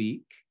of the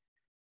week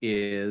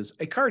is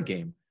a card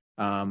game.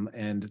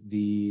 And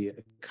the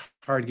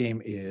card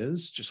game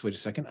is, just wait a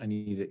second,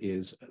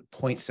 is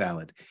Point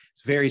Salad.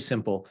 It's very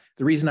simple.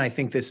 The reason I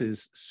think this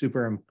is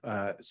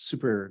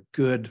super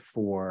good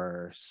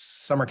for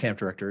summer camp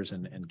directors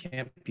and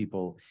camp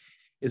people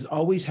is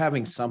always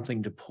having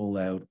something to pull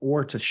out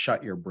or to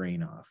shut your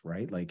brain off,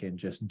 right? Like, and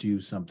just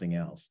do something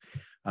else.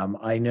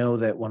 I know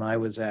that when I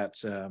was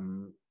at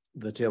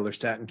the Taylor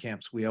Staton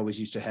camps, we always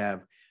used to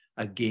have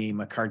a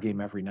card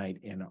game every night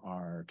in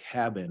our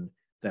cabin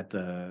that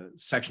the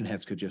section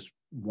heads could just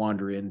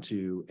wander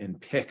into and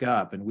pick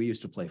up. And we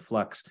used to play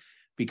Flux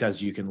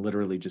because you can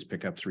literally just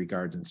pick up 3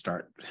 cards and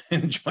start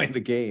and join the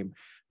game.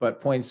 But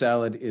Point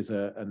Salad is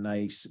a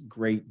nice,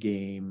 great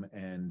game,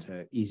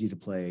 and easy to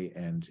play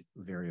and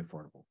very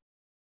affordable.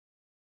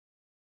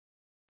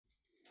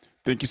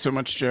 Thank you so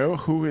much, Joe.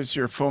 Who is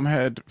your foam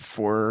head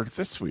for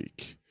this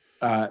week?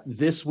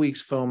 This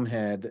week's foam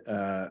head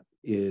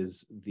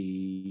is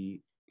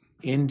the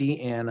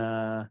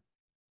Indiana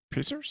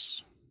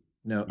Pacers?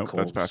 No, nope,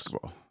 that's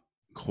basketball.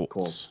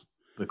 Colts.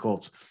 The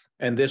Colts.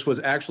 And this was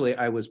actually,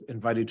 I was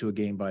invited to a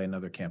game by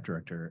another camp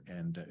director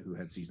and who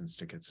had seasons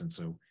tickets. And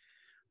so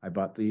I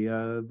bought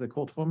the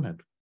Colt foam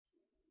head.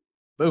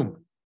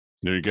 Boom.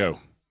 There you go.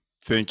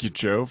 Thank you,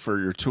 Joe, for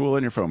your tool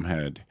and your foam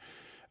head.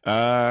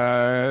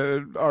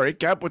 All right,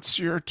 Gab, what's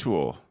your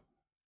tool?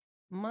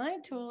 My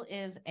tool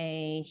is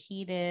a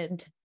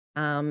heated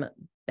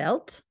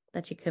belt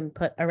that you can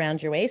put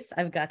around your waist.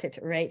 I've got it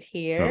right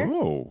here.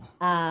 Oh.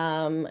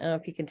 I don't know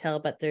if you can tell,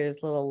 but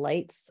there's little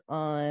lights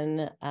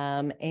on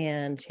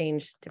and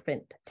change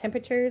different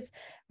temperatures.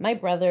 My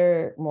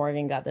brother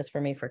Morgan got this for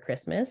me for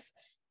Christmas.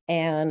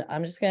 And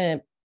I'm just going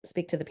to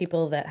speak to the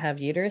people that have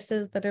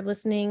uteruses that are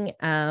listening.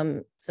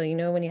 So, you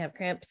know, when you have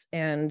cramps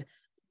and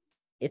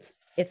it's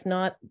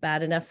not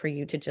bad enough for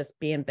you to just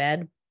be in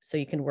bed so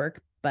you can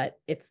work, but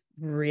it's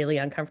really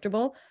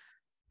uncomfortable.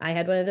 I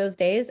had one of those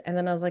days, and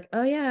then I was like,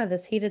 oh yeah,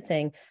 this heated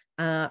thing.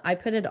 I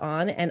put it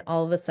on, and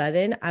all of a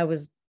sudden I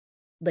was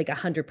like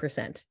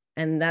 100%.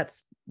 And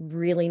that's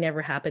really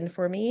never happened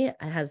for me. It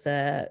has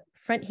a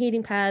front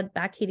heating pad,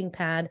 back heating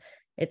pad.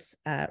 It's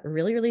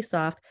really, really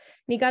soft.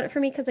 And he got it for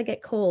me because I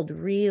get cold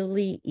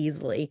really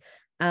easily.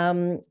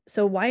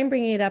 So why I'm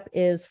bringing it up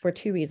is for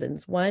 2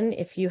 reasons. One,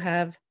 if you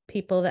have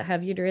people that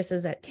have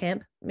uteruses at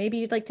camp, maybe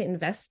you'd like to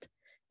invest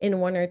in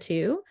 1 or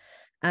 2,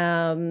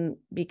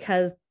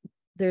 because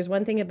there's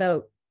one thing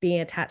about being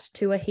attached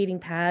to a heating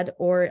pad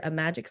or a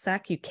magic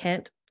sack. You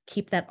can't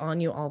keep that on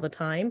you all the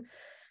time.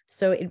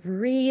 So it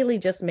really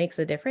just makes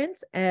a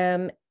difference.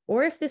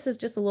 Or if this is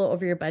just a little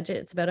over your budget,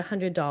 it's about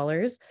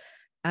 $100.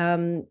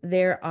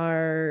 There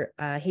are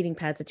heating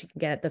pads that you can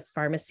get at the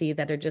pharmacy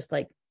that are just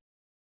like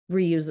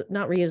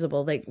not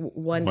reusable, like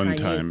one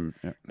time use,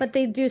 yeah. But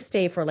they do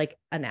stay for like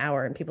an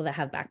hour, and people that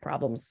have back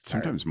problems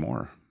sometimes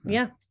more.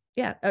 Yeah.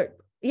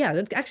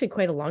 Actually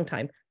quite a long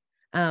time.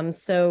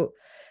 So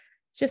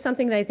it's just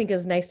something that I think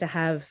is nice to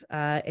have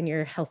in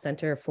your health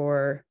center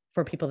for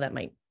people that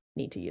might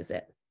need to use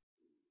it.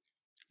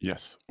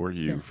 Yes, or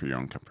for your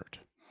own comfort.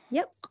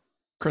 Yep.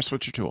 Chris,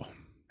 what's your tool?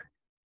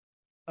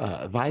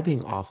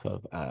 Vibing off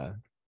of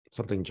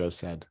something Joe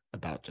said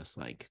about just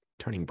like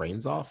turning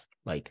brains off.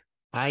 Like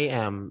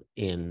I'm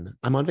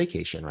on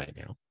vacation right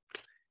now,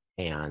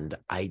 and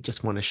I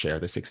just want to share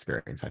this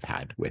experience I've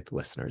had with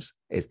listeners,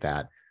 is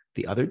that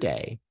the other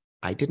day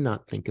I did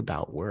not think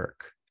about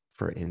work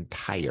for an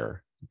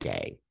entire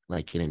day,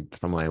 like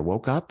from when I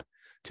woke up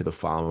to the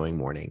following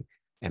morning.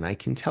 And I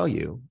can tell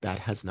you that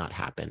has not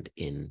happened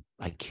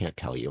I can't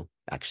tell you.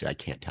 Actually, I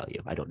can't tell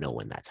you. I don't know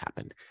when that's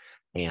happened.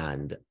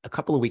 And a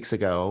couple of weeks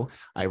ago,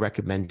 I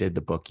recommended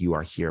the book You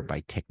Are Here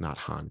by Thich Nhat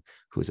Hanh,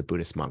 who is a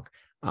Buddhist monk.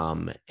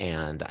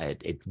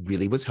 It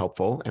really was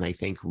helpful. And I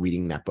think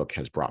reading that book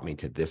has brought me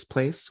to this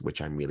place,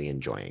 which I'm really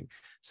enjoying.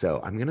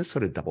 So I'm going to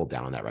sort of double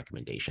down on that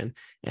recommendation.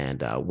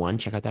 And one,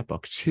 check out that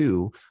book.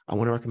 Two, I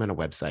want to recommend a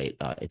website.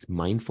 It's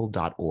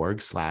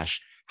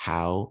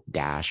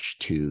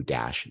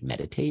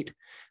mindful.org/how-to-meditate.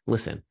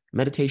 Listen,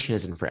 meditation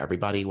isn't for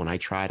everybody. When I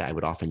tried, I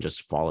would often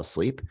just fall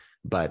asleep.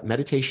 But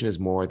meditation is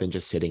more than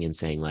just sitting and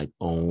saying like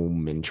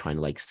Om and trying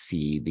to like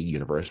see the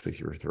universe with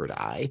your third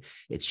eye.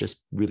 It's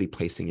just really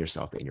placing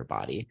yourself in your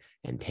body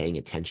and paying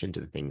attention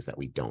to the things that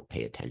we don't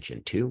pay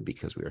attention to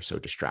because we are so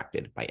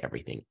distracted by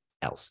everything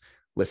else.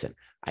 Listen,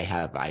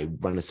 I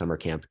run a summer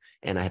camp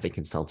and I have a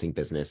consulting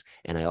business,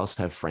 and I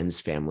also have friends,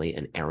 family,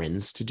 and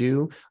errands to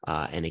do.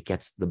 And it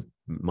gets the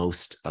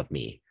most of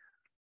me.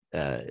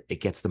 It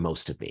gets the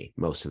most of me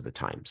most of the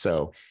time.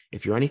 So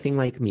if you're anything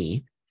like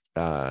me,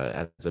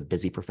 as a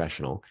busy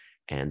professional,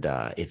 and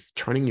if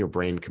turning your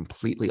brain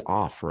completely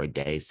off for a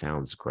day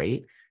sounds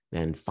great,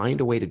 then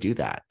find a way to do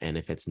that. And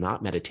if it's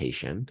not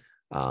meditation,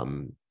 I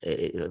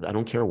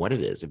don't care what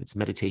it is. If it's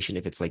meditation,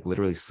 if it's like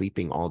literally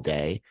sleeping all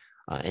day,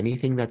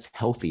 anything that's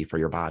healthy for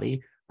your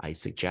body, I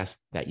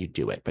suggest that you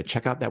do it. But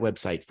check out that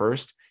website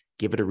first.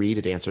 Give it a read.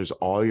 It answers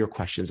all your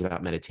questions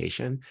about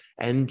meditation,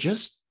 and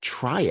just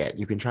try it.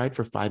 You can try it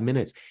for 5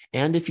 minutes.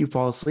 And if you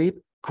fall asleep,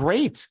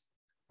 great.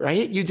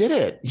 Right? You did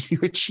it. You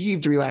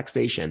achieved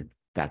relaxation.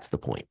 That's the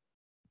point.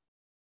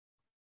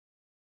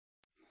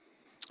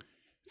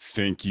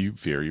 Thank you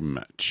very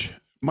much.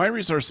 My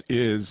resource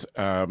is,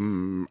 I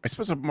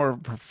suppose, a more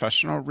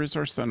professional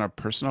resource than a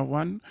personal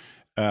one.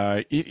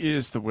 It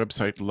is the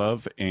website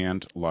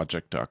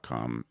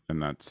loveandlogic.com,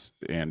 and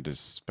is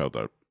spelled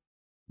out.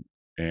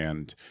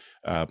 And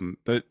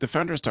the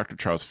founder is Dr.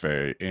 Charles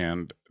Fay,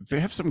 and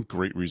they have some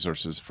great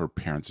resources for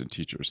parents and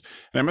teachers.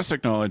 And I must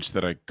acknowledge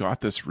that I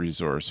got this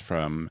resource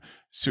from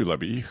Sue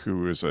Levy,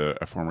 who is a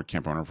former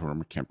camp owner,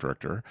 former camp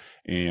director,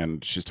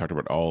 and she's talked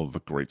about all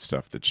the great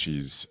stuff that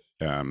she's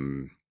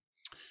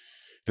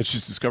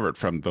discovered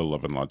from the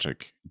Love and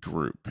Logic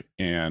group.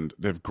 And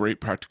they have great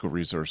practical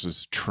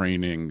resources,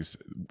 trainings.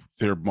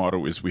 Their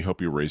motto is, "We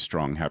help you raise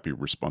strong, happy,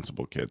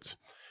 responsible kids."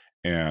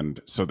 And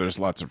so there's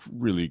lots of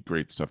really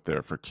great stuff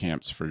there for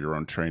camps, for your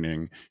own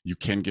training. You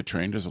can get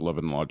trained as a Love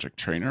and Logic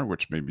trainer,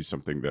 which may be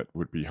something that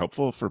would be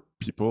helpful for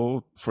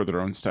people for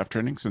their own staff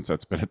training, since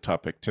that's been a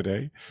topic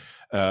today.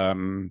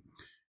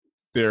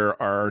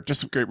 There are just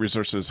some great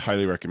resources,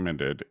 highly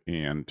recommended,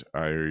 and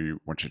I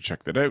want you to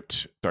check that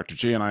out. Dr.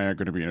 J and I are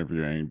going to be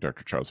interviewing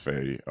Dr. Charles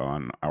Fay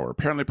on our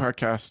Apparently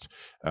podcast,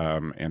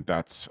 and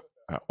that's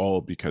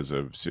all because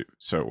of Sue.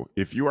 So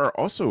if you are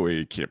also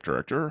a camp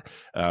director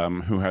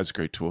who has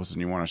great tools and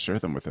you want to share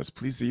them with us,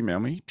 please email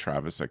me,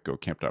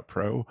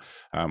 travis@gocamp.pro.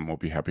 We'll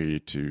be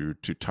happy to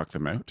talk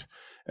them out,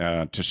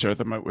 to share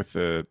them out with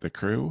the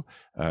crew.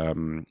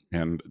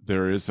 And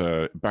there is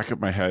back of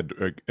my head,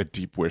 a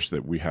deep wish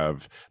that we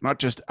have not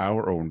just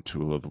our own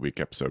Tool of the Week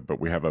episode, but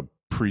we have a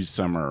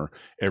pre-summer,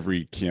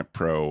 every Camp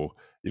Pro,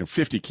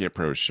 50 Camp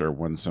Pros share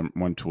one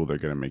tool they're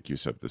going to make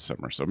use of this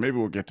summer. So maybe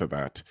we'll get to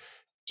that,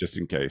 just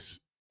in case.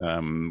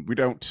 We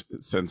don't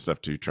send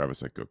stuff to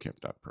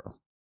travis@gocamp.pro.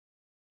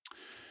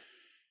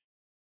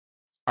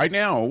 I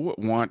now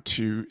want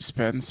to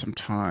spend some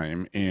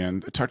time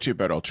and talk to you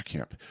about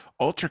UltraCamp.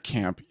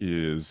 UltraCamp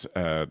is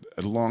a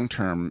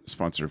long-term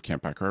sponsor of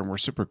CampHacker, and we're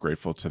super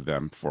grateful to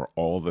them for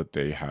all that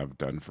they have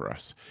done for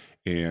us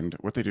and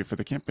what they do for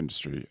the camp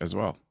industry as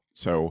well.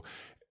 So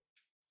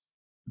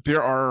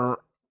there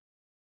are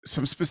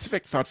some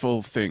specific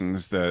thoughtful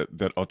things that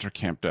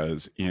UltraCamp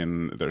does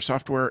in their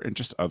software and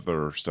just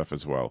other stuff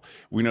as well.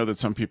 We know that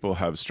some people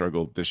have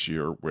struggled this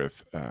year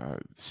with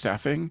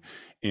staffing,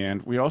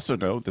 and we also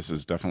know, this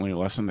is definitely a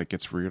lesson that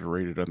gets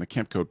reiterated on the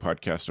Camp Code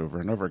podcast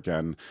over and over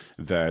again,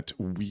 that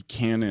we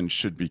can and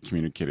should be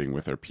communicating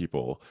with our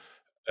people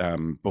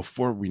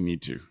before we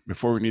need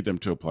them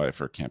to apply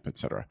for camp,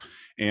 etc.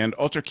 And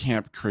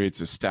UltraCamp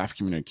creates a staff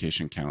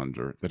communication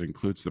calendar that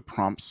includes the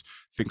prompts,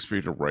 things for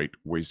you to write,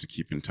 ways to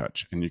keep in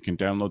touch. And you can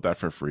download that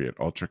for free at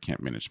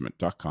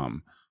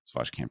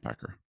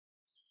ultracampmanagement.com/CampHacker.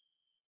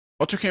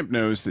 UltraCamp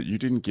knows that you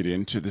didn't get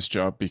into this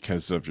job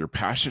because of your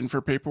passion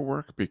for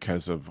paperwork,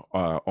 because of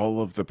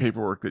all of the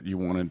paperwork that you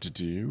wanted to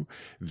do,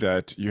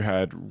 that you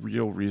had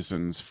real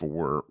reasons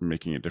for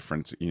making a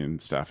difference in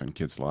staff and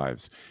kids'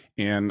 lives.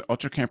 And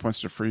UltraCamp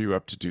wants to free you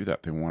up to do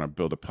that. They want to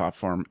build a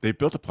platform. They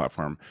built a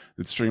platform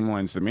that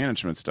streamlines the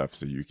management stuff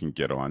so you can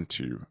get on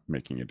to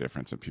making a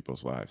difference in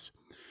people's lives.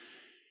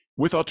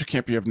 With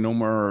UltraCamp, you have no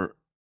more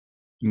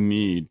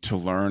need to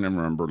learn and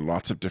remember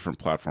lots of different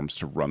platforms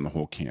to run the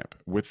whole camp.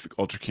 With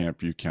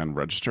UltraCamp, you can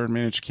register and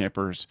manage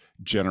campers,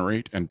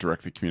 generate and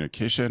direct the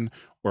communication,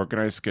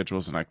 organize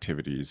schedules and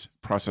activities,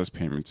 process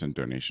payments and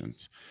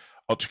donations.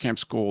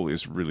 UltraCamp's goal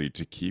is really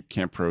to keep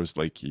camp pros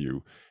like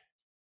you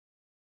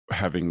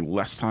having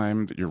less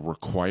time that you're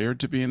required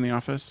to be in the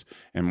office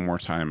and more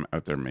time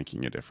out there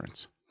making a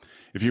difference.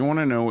 If you want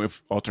to know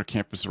if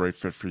UltraCamp is the right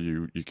fit for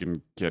you, you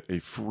can get a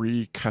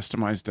free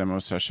customized demo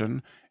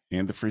session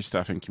and the free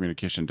staffing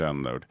communication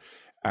download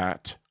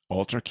at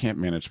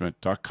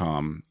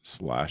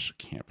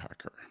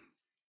ultracampmanagement.com/CampHacker.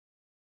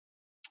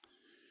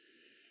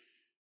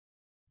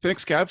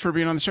 Thanks, Gab, for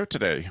being on the show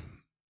today.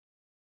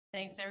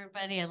 Thanks,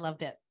 everybody. I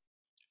loved it.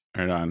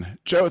 Right on.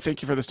 Joe,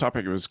 thank you for this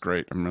topic. It was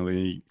great. I'm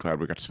really glad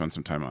we got to spend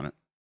some time on it.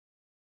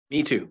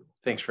 Me too.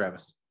 Thanks,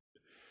 Travis.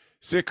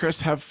 See you,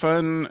 Chris. Have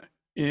fun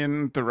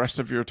in the rest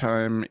of your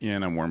time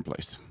in a warm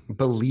place.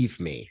 Believe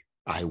me,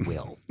 I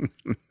will.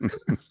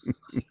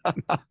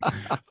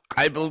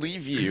 I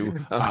believe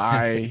you.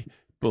 I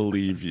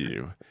believe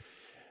you.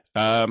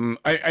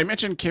 I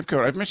mentioned Camp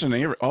Code. I've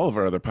mentioned all of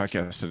our other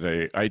podcasts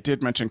today. I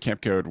did mention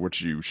Camp Code,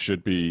 which you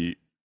should be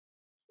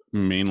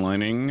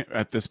mainlining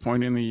at this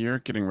point in the year,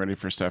 getting ready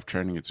for staff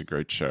training. It's a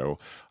great show.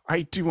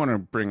 I do want to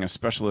bring a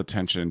special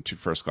attention to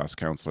First Class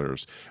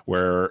Counselors,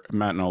 where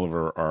Matt and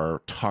Oliver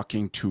are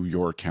talking to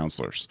your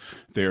counselors.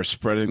 They are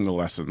spreading the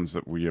lessons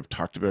that we have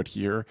talked about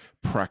here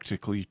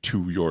practically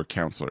to your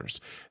counselors.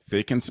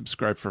 They can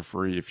subscribe for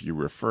free if you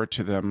refer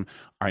to them.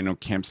 I know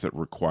camps that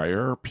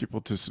require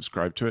people to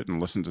subscribe to it and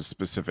listen to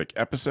specific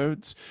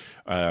episodes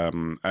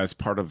as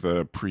part of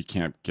the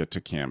pre-camp get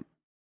to camp,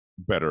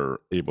 better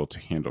able to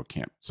handle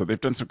camp. So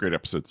they've done some great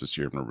episodes this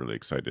year, and we're really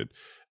excited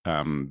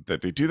that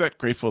they do that,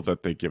 grateful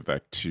that they give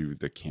that to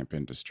the camp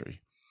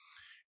industry.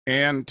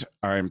 And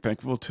I'm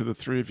thankful to the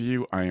three of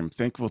you. I am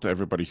thankful to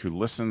everybody who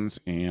listens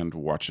and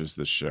watches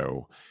the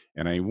show.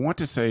 And I want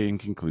to say in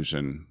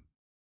conclusion,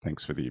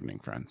 thanks for the evening,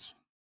 friends.